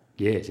back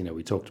years.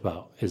 We talked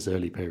about his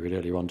early period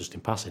earlier on just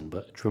in passing,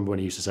 but do you remember when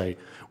he used to say,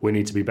 we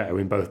need to be better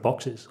in both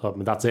boxes? I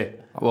mean, that's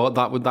it. Well,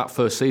 that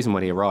first season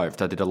when he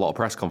arrived, I did a lot of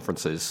press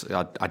conferences.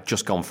 I'd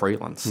just gone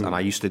freelance, and I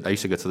used to go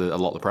to a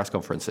lot of the press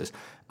conferences,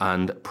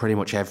 and pretty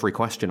much every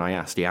question I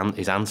asked,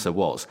 his answer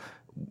was,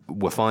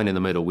 we're fine in the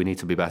middle. We need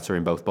to be better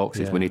in both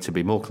boxes. Yeah. We need to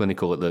be more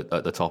clinical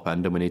at the top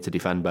end, and we need to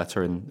defend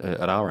better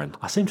at our end.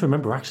 I seem to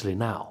remember actually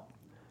now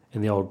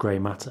in the old grey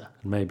matter,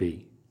 and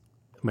maybe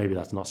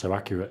that's not so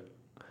accurate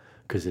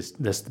because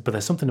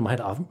there's something in my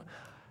head.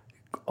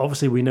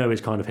 Obviously, we know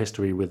his kind of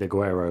history with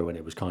Aguero, and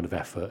it was kind of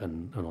effort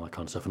and all that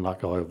kind of stuff. And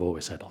like I've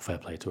always said, fair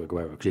play to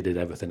Aguero because he did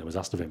everything that was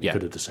asked of him. He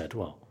could have just said,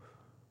 "Well,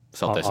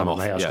 I'm off.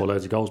 Mate, I score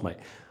loads of goals, mate."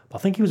 But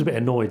I think he was a bit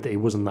annoyed that he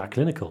wasn't that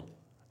clinical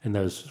in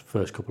those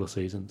first couple of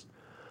seasons.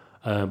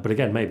 But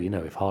again, maybe,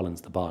 if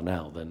Haaland's the bar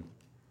now, then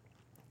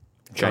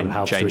kind of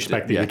helps to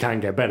expect that you can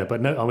get better.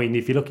 But no, I mean,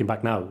 if you're looking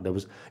back now,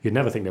 you'd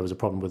never think there was a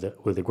problem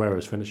with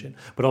Aguero's finishing.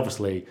 But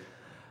obviously,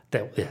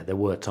 there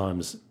were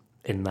times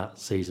in that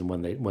season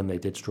when they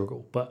did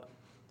struggle. But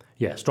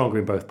yeah, stronger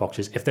in both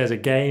boxes. If there's a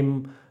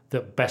game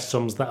that best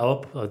sums that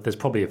up, there's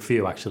probably a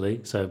few actually.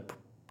 So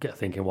get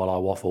thinking while I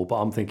waffle. But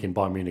I'm thinking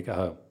Bayern Munich at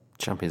home.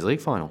 Champions League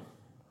final.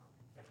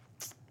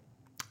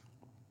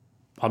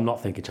 I'm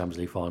not thinking Champions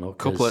League final.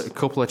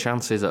 Couple of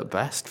chances at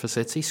best for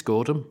City,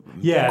 scored them.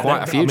 Yeah,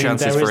 quite a few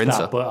chances for Inter.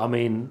 That, but I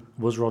mean,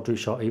 was Rodri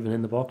shot even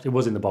in the box? It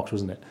was in the box,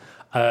 wasn't it?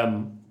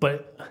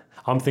 But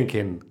I'm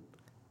thinking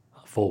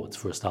forwards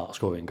for a start,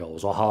 scoring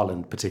goals, or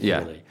Haaland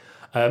particularly.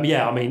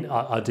 Yeah. I mean,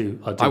 I do.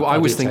 I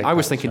was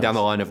thinking down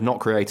the line of not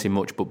creating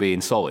much but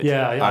being solid.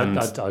 Yeah,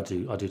 I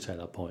do take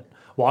that point.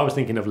 Well, I was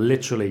thinking of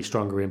literally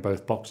stronger in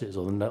both boxes,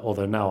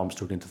 although now I'm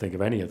struggling to think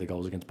of any of the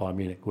goals against Bayern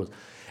Munich. Was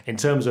in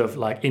terms of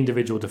like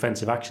individual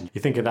defensive action.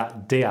 You think of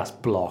that Diaz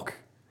block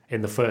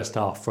in the first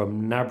half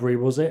from Gnabry,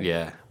 was it?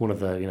 Yeah. One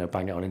of the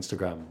bang it on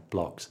Instagram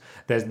blocks.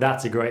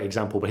 That's a great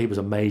example, but he was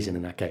amazing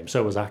in that game.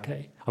 So was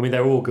Ake. I mean,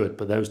 they're all good,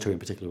 but those two in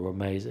particular were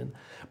amazing.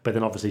 But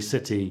then obviously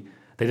City,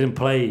 they didn't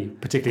play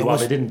particularly well.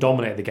 They didn't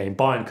dominate the game.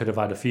 Bayern could have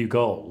had a few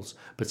goals,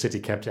 but City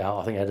kept it out.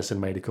 I think Ederson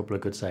made a couple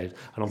of good saves,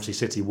 and obviously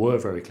City were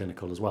very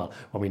clinical as well.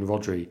 I mean,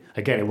 Rodri,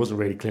 again, it wasn't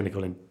really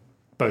clinical in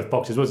both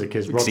boxes, was it?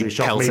 Because Rodri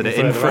shot me it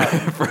in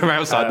from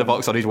outside the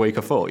box on his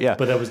weaker foot. Yeah,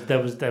 but there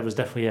was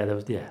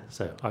definitely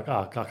So I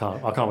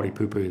can't really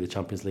poo-poo the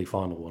Champions League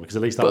final one because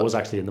at least that was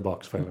actually in the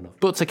box. Fair enough.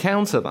 But to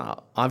counter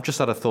that, I've just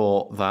had a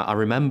thought that I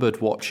remembered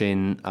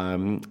watching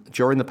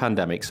during the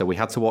pandemic. So we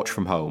had to watch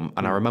from home,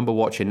 and I remember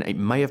watching. It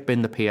may have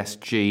been the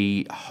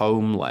PSG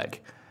home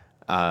leg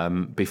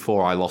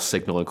before I lost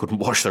signal and couldn't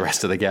watch the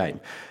rest of the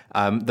game.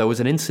 There was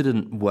an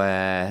incident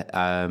where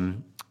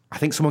I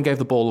think someone gave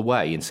the ball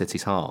away in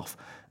City's half.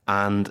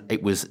 And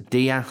it was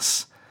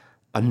Diaz,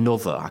 I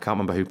can't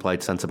remember who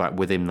played centre-back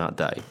with him that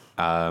day,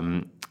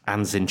 and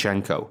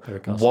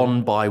Zinchenko,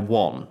 one by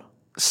one,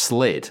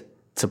 slid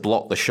to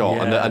block the shot.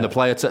 Yeah. And the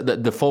player,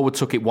 the forward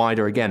took it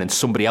wider again, and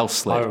somebody else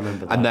slid. I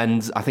remember that. And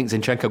then I think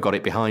Zinchenko got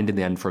it behind in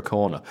the end for a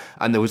corner.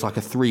 And there was like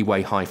a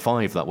three-way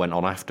high-five that went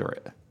on after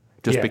it.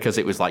 Just because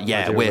it was like,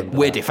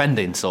 we're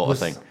defending sort of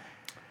thing.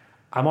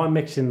 Am I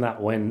mixing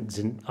that when...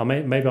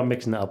 maybe I'm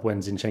mixing that up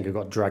when Zinchenko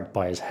got dragged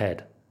by his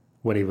head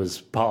when he was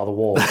part of the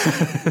wall. Do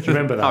you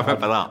remember that? I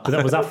remember that.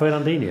 But was that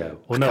Fernandinho?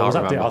 Or no, was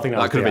that Diaz? I think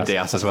that could have been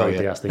Diaz as well.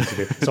 Diaz thing to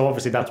do. So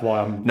obviously that's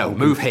why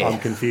I'm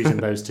confusing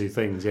those two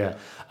things. Yeah,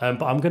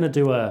 but I'm going to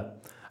do a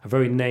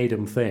very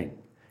Nedum thing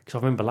because I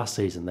remember last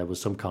season there was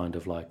some kind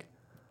of like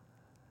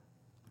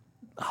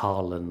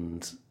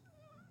Haaland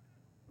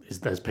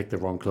has picked the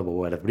wrong club or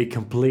whatever, but he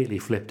completely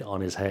flipped it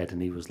on his head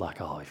and he was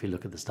like, "Oh, if you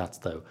look at the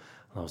stats though,"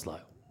 and I was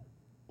like,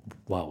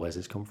 "Wow, where's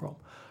this come from?"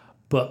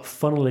 But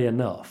funnily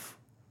enough.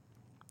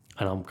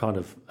 And I'm kind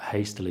of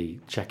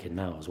hastily checking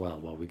now as well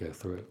while we go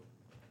through.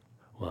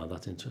 Wow,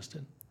 that's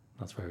interesting.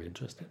 That's very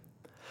interesting.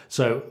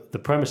 So the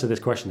premise of this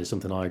question is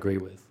something I agree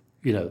with.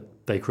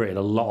 they created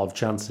a lot of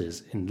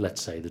chances in,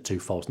 let's say, the 2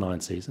 false 9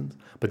 seasons,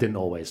 but didn't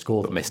always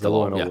score them. Missed they a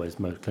lot, weren't yeah. always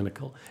most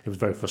clinical. It was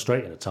very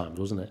frustrating at times,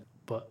 wasn't it?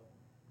 But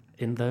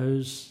in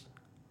those,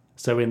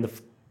 so in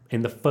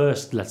the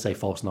first, let's say,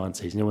 false 9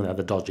 season, when they had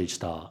the dodgy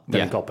start,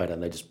 then it got better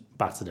and they just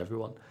battered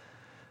everyone.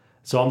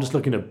 So I'm just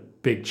looking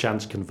at big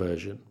chance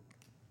conversion,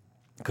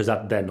 because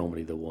they're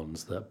normally the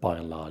ones that, by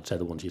and large, they're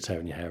the ones you're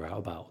tearing your hair out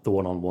about. The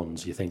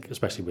one-on-ones, you think,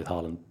 especially with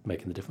Haaland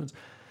making the difference.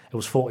 It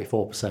was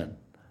 44%.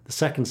 The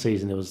second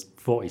season, it was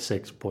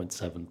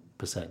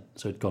 46.7%,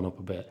 so it'd gone up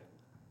a bit.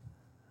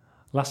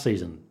 Last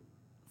season,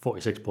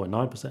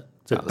 46.9%.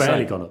 So it's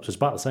barely gone up, so it's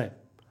about the same.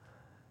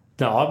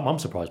 No, I'm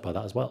surprised by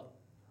that as well.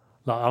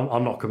 Like,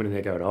 I'm not coming in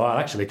here going,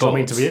 actually,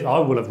 because I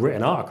will have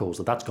written articles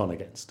that's gone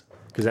against,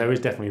 because there is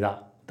definitely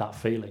that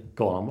feeling.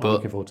 Go on, I'm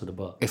looking forward to the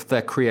but. If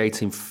they're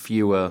creating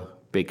fewer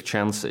big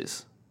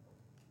chances,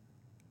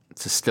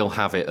 to still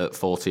have it at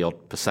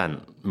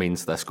 40-odd%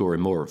 means they're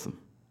scoring more of them.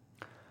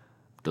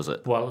 Does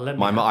it? Well, let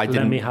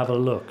me have a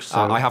look. So,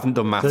 I haven't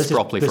done maths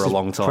properly for a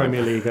long time.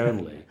 Premier League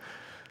only.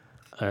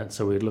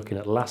 So we're looking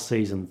at last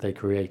season, they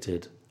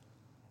created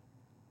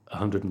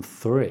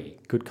 103.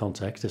 Good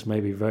context. This may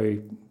be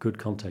very good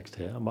context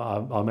here.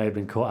 I may have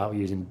been caught out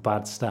using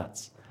bad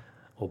stats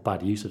or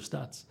bad use of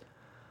stats.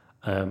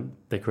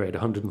 They created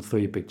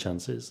 103 big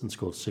chances and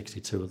scored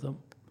 62 of them.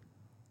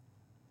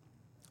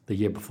 The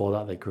year before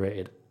that, they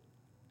created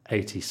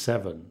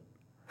 87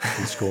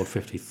 and scored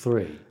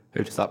 53.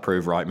 Who does that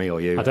prove, right, me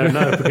or you? I don't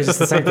know, because it's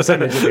the same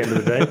percentage at the end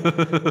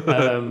of the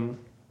day.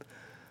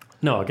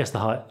 No, I guess the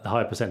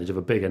higher percentage of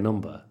a bigger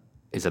number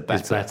is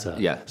better.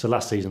 Yeah. So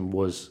last season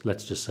was,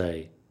 let's just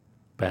say,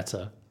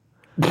 better.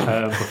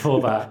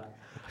 Before that,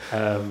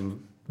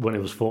 when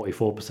it was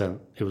 44%,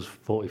 it was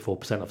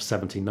 44% of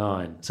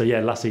 79. So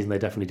yeah, last season they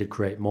definitely did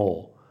create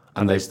more.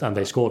 And they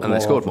scored more. And they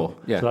scored more,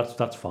 yeah. So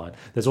that's fine.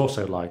 There's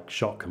also like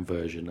shot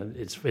conversion, and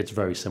it's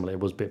very similar. It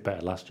was a bit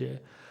better last year.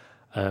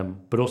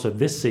 But also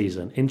this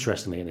season,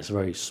 interestingly, and it's a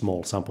very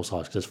small sample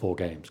size because there's 4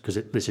 games, because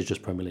this is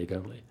just Premier League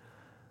only.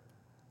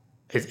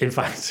 In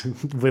fact,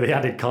 with the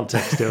added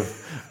context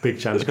of big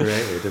chance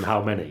created and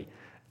how many,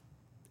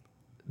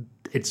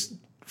 it's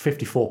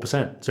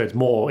 54%. So it's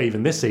more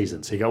even this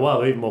season. So you go,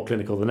 well, even more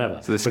clinical than ever.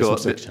 So they've scored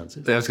 6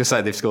 chances. I was going to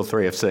say they've scored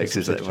 3 of 6.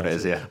 Is it what it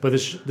is? Yeah. But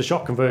the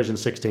shot conversion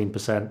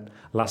 16%.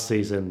 Last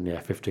season,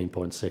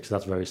 15.6.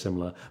 That's very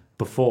similar.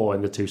 Before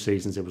in the 2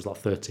 seasons, it was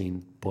like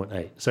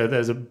 13.8. So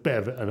there's a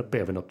bit of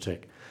an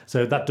uptick.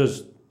 So that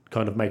does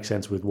kind of make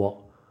sense with what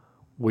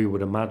we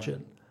would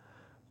imagine.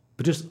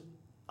 But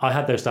I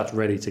had those stats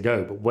ready to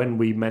go. But when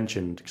we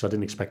mentioned, because I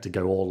didn't expect to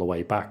go all the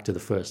way back to the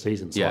first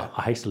season, so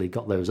I hastily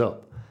got those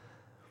up.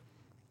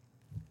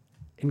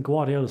 In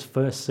Guardiola's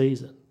first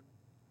season,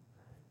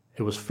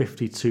 it was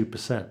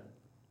 52%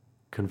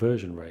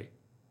 conversion rate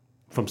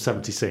from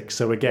 76.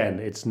 So again,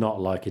 it's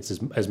not like it's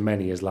as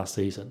many as last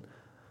season,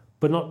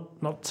 but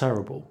not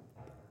terrible.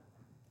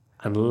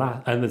 And the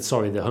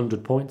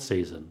 100-point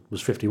season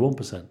was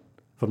 51%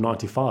 from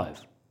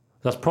 95.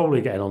 That's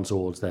probably getting on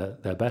towards their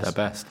best. Their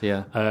best,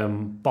 yeah.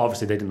 But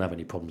obviously they didn't have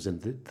any problems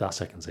in that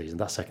second season.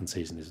 That second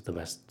season is the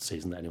best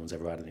season that anyone's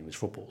ever had in English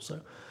football.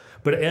 So,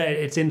 but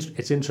it's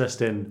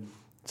interesting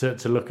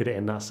to look at it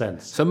in that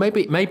sense. So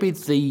maybe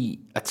the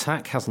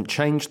attack hasn't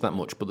changed that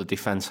much, but the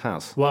defence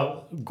has.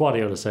 Well,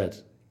 Guardiola said,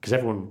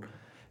 because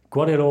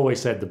Guardiola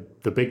always said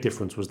the big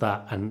difference was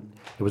that, and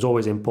it was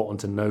always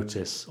important to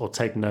notice or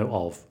take note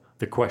of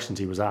the questions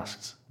he was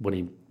asked when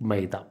he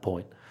made that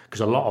point,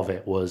 because a lot of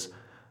it was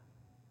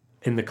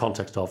in the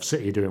context of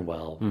City doing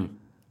well,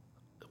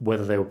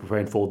 whether they were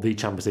preparing for the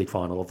Champions League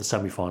final or the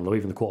semi-final or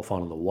even the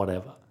quarter-final or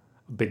whatever,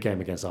 a big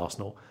game against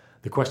Arsenal,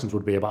 the questions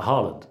would be about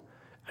Haaland.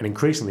 And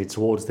increasingly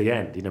towards the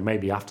end,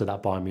 maybe after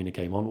that Bayern Munich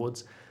game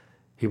onwards,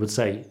 he would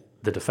say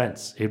the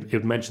defence. He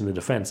would mention the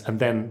defence. And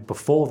then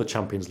before the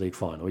Champions League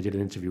final, he did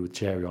an interview with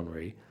Thierry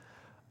Henry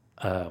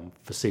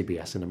for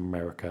CBS in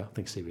America, I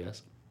think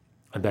CBS.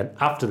 And then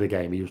after the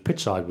game, he was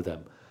pitch side with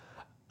them.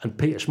 And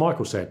Peter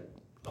Schmeichel said,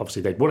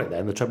 obviously they'd won it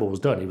then, the treble was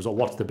done. He was like,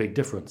 what's the big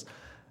difference?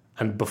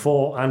 And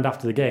before and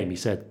after the game, he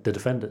said the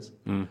defenders.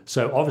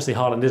 So obviously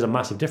Haaland is a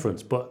massive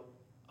difference, but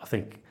I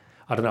think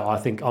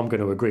I'm going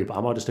to agree, but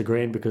am I just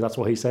agreeing because that's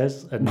what he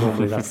says? And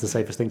normally that's the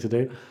safest thing to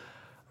do.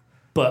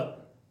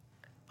 But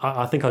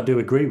I think I do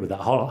agree with that.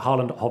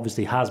 Haaland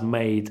obviously has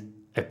made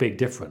a big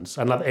difference.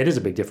 And it is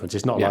a big difference.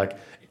 It's not like,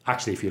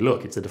 actually, if you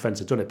look, it's the defence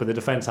that's done it. But the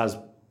defence has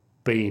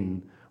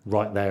been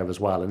right there as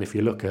well. And if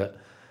you look at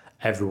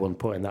everyone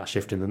putting that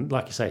shift in, and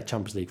like you say,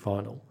 Champions League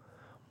final,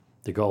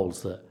 the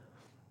goals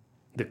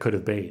that could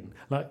have been.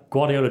 Like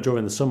Guardiola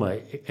during the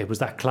summer, it was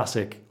that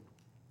classic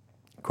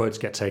quotes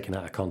get taken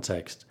out of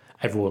context.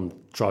 Everyone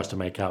tries to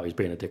make out he's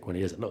being a dick when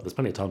he isn't. Look, there's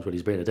plenty of times when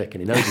he's being a dick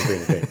and he knows he's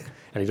being a dick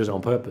and he does it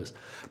on purpose.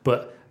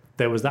 But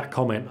there was that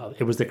comment,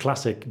 it was the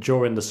classic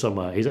during the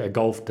summer, he's at a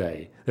golf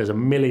day, there's a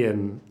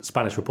million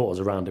Spanish reporters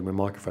around him with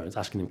microphones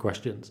asking him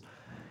questions.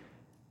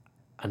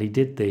 And he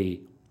did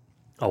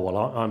oh, well,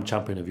 I'm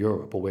champion of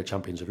Europe, or we're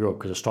champions of Europe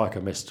because a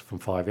striker missed from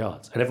 5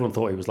 yards. And everyone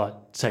thought he was like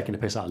taking the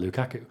piss out of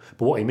Lukaku.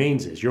 But what he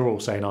means is, you're all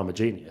saying I'm a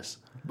genius.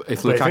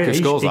 If Lukaku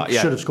scores that, he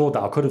should have scored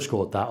that, or could have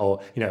scored that,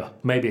 or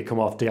maybe it come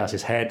off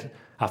Diaz's head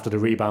after the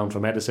rebound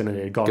from Ederson and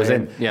it had gone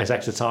in. It's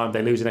extra time,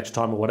 they lose in extra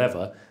time or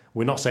whatever.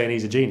 We're not saying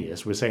he's a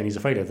genius, we're saying he's a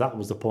failure. That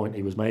was the point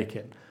he was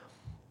making.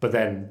 But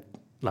then,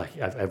 like,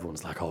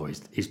 everyone's like, oh,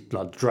 he's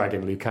like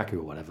dragging Lukaku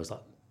or whatever. It's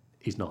like,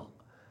 he's not.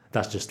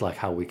 That's just like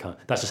how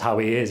that's just how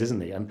he is,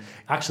 isn't he? And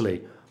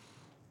actually,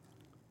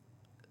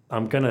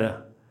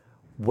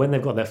 when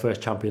they've got their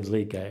first Champions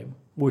League game,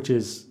 which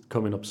is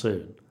coming up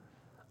soon,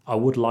 I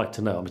would like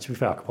to know, I mean, to be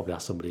fair, I could probably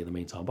ask somebody in the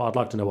meantime, but I'd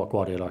like to know what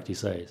Guardiola actually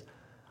says.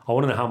 I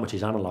want to know how much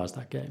he's analysed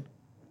that game,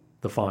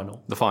 the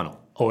final.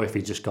 Or if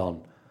he's just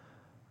gone,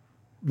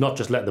 not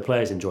just let the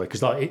players enjoy,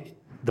 because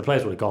the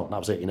players would have gone, that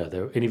was it,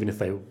 and even if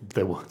they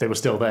were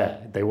still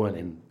there, they weren't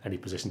in any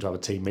position to have a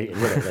team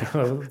meeting, were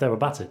they? They were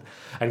battered.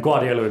 And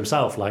Guardiola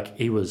himself, like,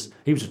 he was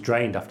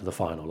drained after the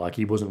final, like,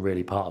 he wasn't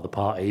really part of the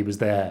party. He was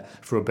there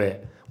for a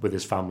bit with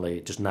his family,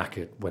 just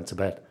knackered, went to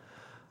bed.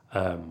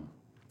 I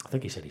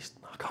think he said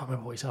I can't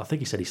remember what he said. I think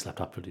he said he slept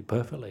absolutely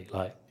perfectly,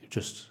 like,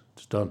 just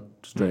done,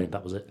 just drained,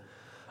 that was it.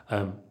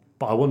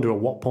 But I wonder at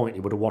what point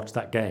he would have watched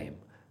that game,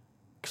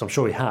 because I'm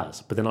sure he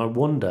has, but then I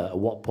wonder at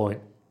what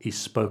point he's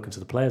spoken to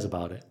the players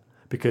about it.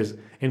 Because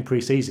in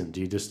pre-season,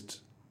 do you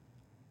just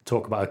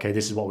talk about, okay,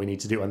 this is what we need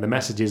to do, and the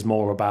message is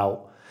more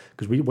about,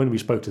 because when we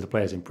spoke to the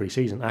players in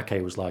pre-season,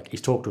 Ake was like, he's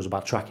talked to us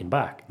about tracking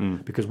back,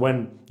 because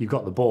when you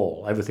got the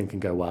ball, everything can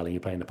go well and you're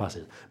playing the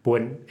passes, but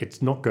when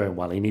it's not going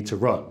well and you need to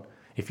run,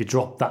 if you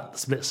drop that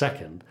split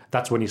second,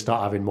 that's when you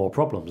start having more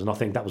problems. And I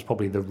think that was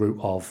probably the root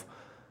of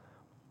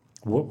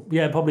the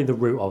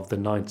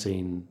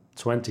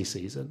 1920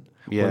 season,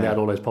 when they had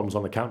all those problems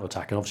on the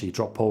counter-attack, and obviously you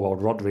drop poor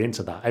old Rodri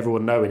into that,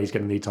 everyone knowing he's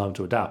going to need time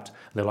to adapt.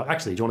 And they're like,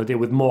 actually, do you want to deal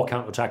with more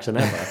counter-attacks than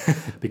ever?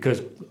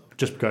 Because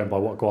just going by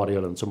what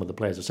Guardiola and some of the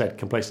players have said,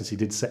 complacency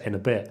did set in a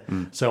bit.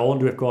 So I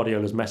wonder if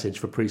Guardiola's message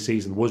for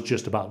pre-season was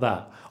just about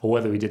that, or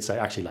whether he did say,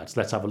 actually, lads,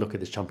 let's have a look at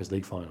this Champions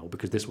League final,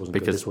 because this wasn't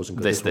good, this wasn't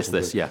good, this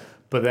wasn't good.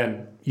 But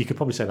then you could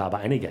probably say that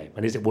about any game.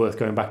 And is it worth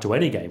going back to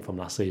any game from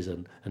last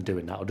season and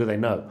doing that, or do they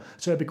know?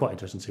 So it'd be quite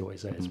interesting to see what he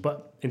says.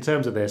 But in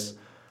terms of this,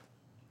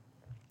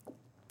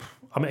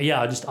 I mean,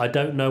 I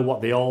don't know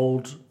what the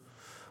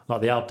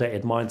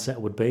outdated mindset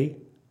would be.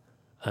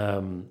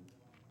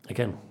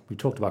 Again, we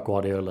talked about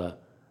Guardiola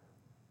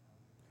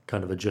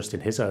kind of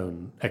adjusting his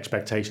own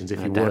expectations if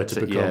he were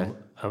to become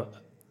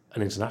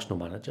an international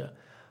manager.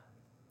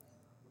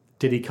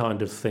 Did he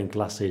kind of think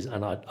last season,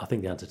 and I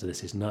think the answer to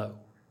this is no,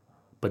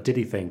 but did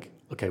he think,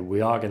 okay, we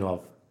are going to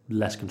have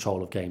less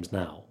control of games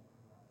now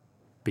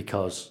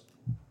because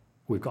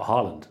we've got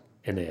Haaland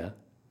in here,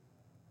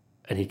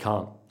 and he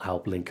can't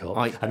help link up.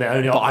 And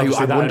then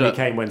only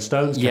came when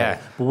Stones came.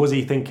 But was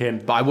he thinking,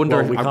 we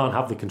can't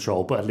have the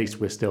control, but at least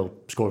we're still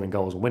scoring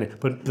goals and winning?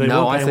 But they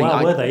weren't playing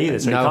well, were they either?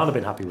 So he can't have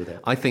been happy with it.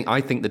 I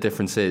think the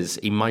difference is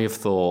he may have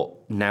thought,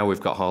 now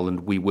we've got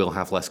Haaland, we will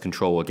have less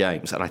control of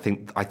games. And I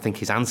think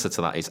his answer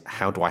to that is,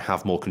 how do I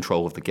have more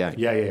control of the game?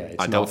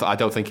 I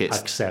don't think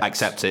it's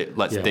accept it,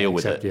 let's deal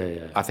with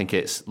it. I think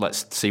it's,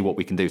 let's see what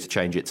we can do to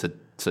change it to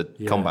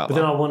combat that. But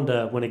then I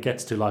wonder, when it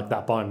gets to like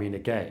that Bayern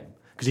Munich game,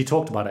 because he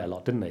talked about it a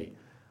lot, didn't he?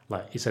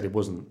 Like, he said it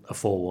wasn't a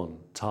 4-1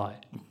 tie.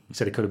 He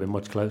said it could have been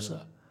much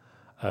closer.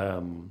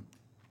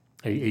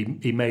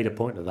 He made a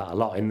point of that a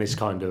lot in this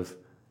kind of,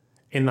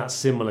 in that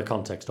similar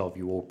context of,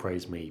 you all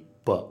praise me,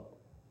 but,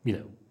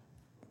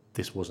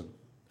 this wasn't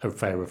a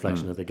fair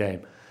reflection of the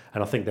game.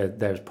 And I think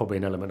there's probably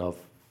an element of,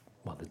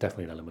 there's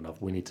definitely an element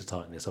of, we need to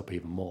tighten this up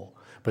even more.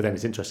 But then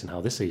it's interesting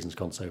how this season's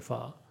gone so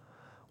far,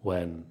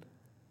 when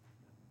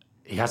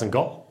he hasn't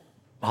got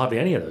hardly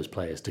any of those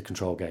players to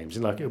control games.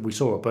 And like we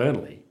saw at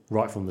Burnley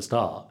right from the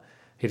start,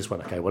 he just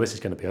went, okay, well, this is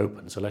going to be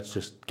open, so let's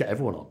just get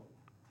everyone on.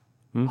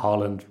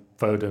 Haaland,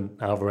 Foden,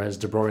 Alvarez,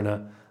 De Bruyne,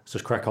 let's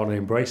just crack on and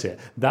embrace it.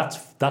 That's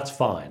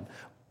fine,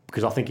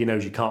 because I think he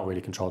knows you can't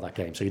really control that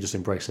game, so you just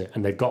embrace it.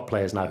 And they've got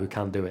players now who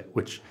can do it,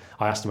 which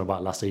I asked him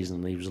about last season,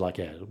 and he was like,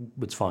 yeah,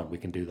 it's fine, we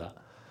can do that.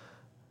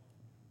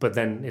 But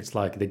then it's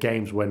like the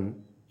games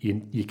when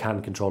you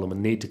can control them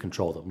and need to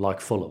control them,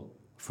 like Fulham,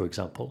 for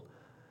example,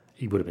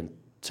 he would have been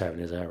tearing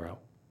his hair out.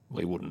 Well,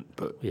 he wouldn't,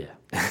 but yeah.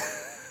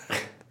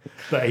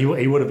 But he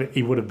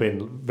would have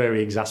been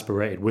very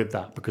exasperated with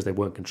that because they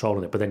weren't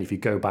controlling it. But then if you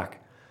go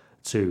back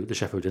to the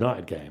Sheffield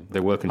United game, they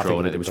were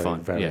controlling it. It was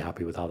fine. Very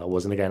happy with how that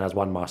was. And again, as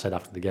Wanmar said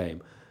after the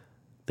game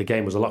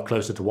was a lot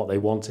closer to what they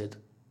wanted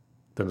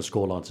than the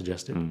scoreline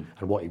suggested. And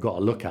what you've got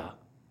to look at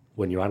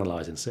when you're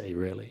analysing City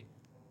really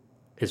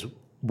is,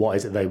 what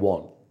is it they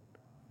want?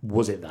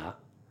 Was it that?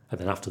 And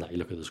then after that, you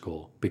look at the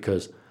score,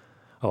 because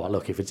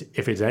look, if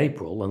it's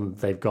April and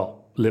they've got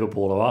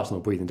Liverpool or Arsenal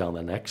breathing down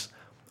their necks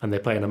and they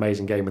play an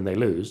amazing game and they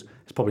lose,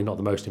 it's probably not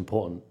the most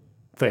important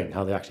thing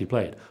how they actually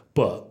played.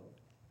 But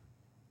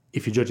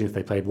if you're judging if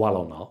they played well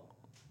or not,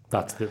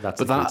 that's the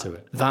key to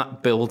it.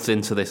 That builds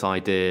into this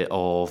idea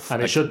of...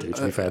 And it should do,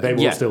 to be fair. They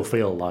will still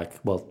feel like,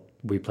 well,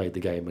 we played the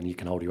game and you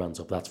can hold your hands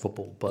up, that's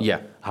football. But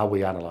how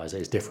we analyse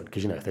it is different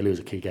because, if they lose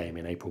a key game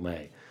in April,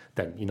 May,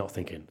 then you're not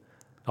thinking,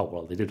 oh,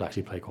 well, they did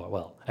actually play quite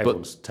well.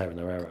 Everyone's tearing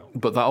their hair out.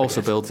 But that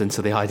also builds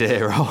into the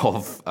idea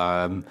of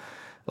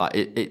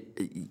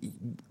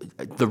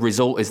the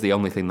result is the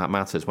only thing that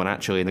matters, when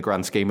actually in the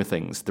grand scheme of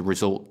things the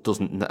result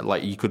doesn't,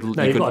 you could you've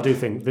got to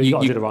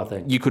do the right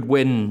thing. You could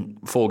win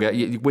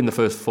the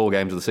first 4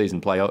 games of the season,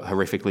 play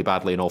horrifically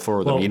badly in all 4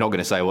 of them. You're not going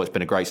to say, well, it's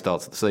been a great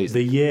start to the season.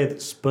 The year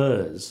that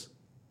Spurs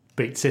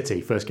beat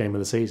City first game of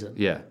the season,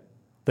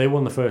 they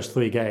won the first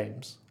 3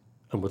 games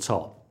and were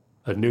top,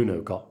 and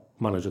Nuno got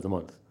manager of the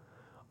month.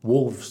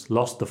 Wolves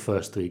lost the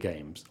first 3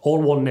 games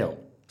all 1-0.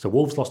 So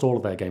Wolves lost all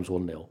of their games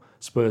 1-0.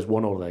 Spurs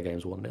won all of their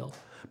games 1-0.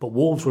 But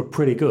Wolves were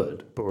pretty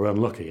good, but were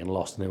unlucky and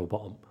lost, and they were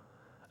bottom.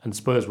 And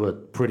Spurs were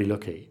pretty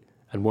lucky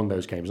and won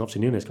those games. And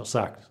obviously, Nunes got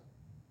sacked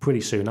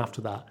pretty soon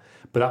after that.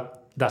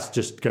 But that's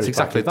just goes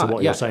back to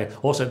what you're saying.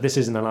 Also, this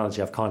is an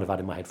analogy I've kind of had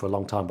in my head for a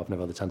long time, but I've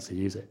never had the chance to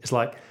use it. It's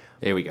like,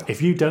 here we go.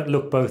 If you don't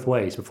look both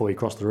ways before you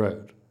cross the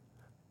road,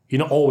 you're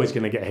not always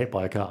going to get hit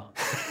by a car.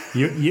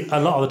 A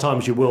lot of the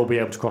times you will be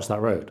able to cross that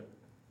road,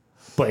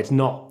 but it's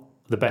not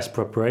the best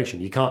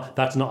preparation. You can't.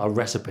 That's not a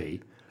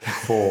recipe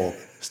for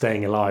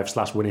staying alive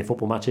 / winning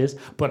football matches.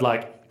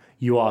 But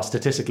you are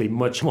statistically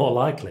much more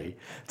likely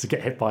to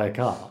get hit by a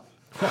car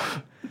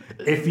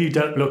if you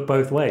don't look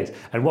both ways.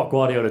 And what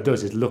Guardiola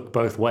does is look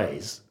both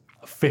ways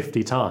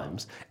 50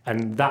 times,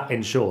 and that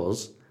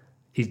ensures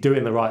he's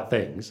doing the right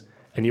things,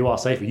 and you are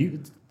safer.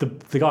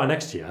 The guy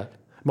next to you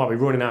might be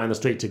running out in the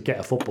street to get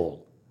a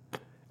football,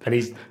 and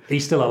he's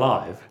still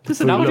alive. This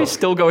analogy is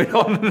still going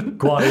on.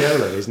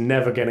 Guardiola is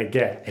never going to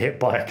get hit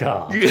by a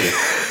car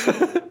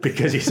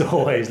because he's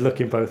always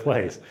looking both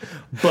ways.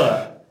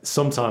 But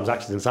sometimes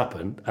accidents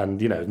happen, and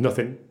there's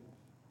nothing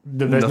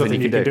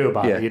you can do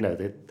about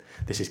it.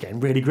 This is getting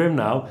really grim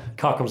now.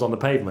 Car comes on the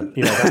pavement.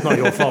 That's not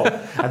your fault.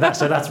 And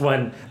that's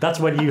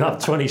when you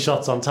have 20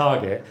 shots on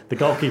target. The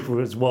goalkeeper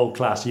was world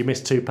class. You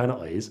missed 2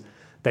 penalties.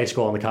 They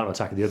score on the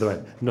counter-attack at the other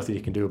end. Nothing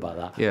you can do about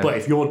that. Yeah. But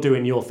if you're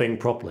doing your thing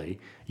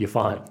properly, you're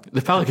fine.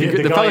 The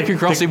Pelican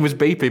crossing was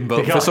beeping,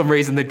 but for some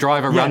reason the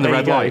driver ran the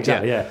red light.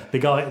 Exactly, yeah. The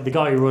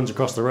guy who runs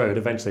across the road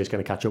eventually is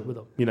going to catch up with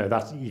them.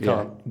 You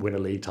can't win a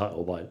league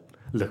title by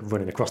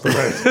running across the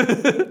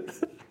road.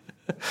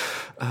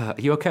 Are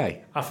you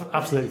okay?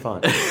 Absolutely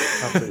fine.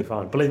 Absolutely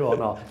fine. Believe it or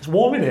not. It's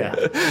warm in here.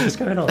 What's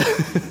going on?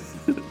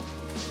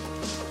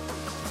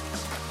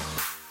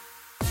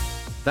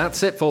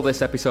 That's it for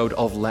this episode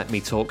of Let Me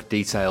Talk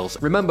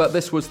Details. Remember,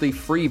 this was the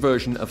free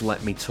version of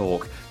Let Me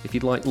Talk. If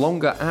you'd like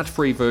longer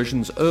ad-free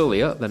versions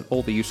earlier, then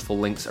all the useful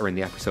links are in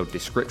the episode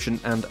description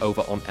and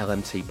over on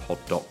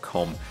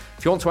lmtpod.com.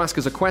 If you want to ask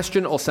us a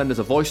question or send us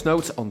a voice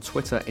note on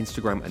Twitter,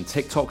 Instagram and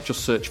TikTok,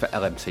 just search for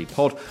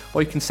LMTpod,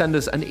 or you can send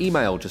us an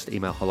email, just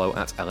email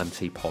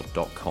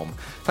hello@lmtpod.com.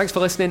 Thanks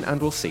for listening,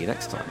 and we'll see you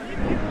next time.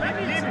 Let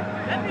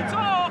me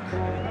talk!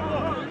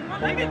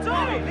 Let me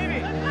talk!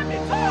 Let me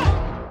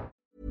talk!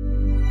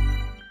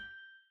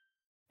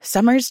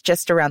 Summer's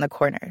just around the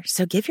corner,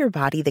 so give your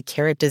body the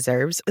care it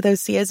deserves with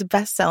Osea's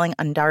best-selling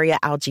Undaria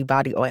Algae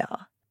Body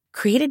Oil.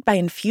 Created by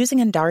infusing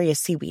Undaria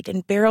seaweed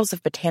in barrels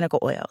of botanical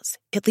oils,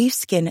 it leaves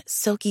skin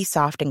silky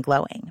soft and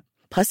glowing.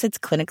 Plus, it's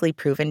clinically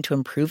proven to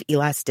improve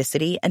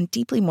elasticity and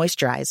deeply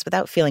moisturize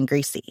without feeling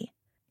greasy.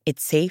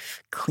 It's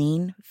safe,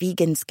 clean,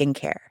 vegan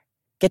skincare.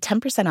 Get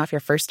 10% off your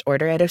first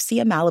order at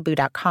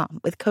OseaMalibu.com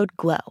with code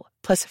GLOW,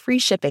 plus free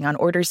shipping on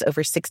orders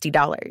over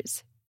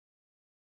 $60.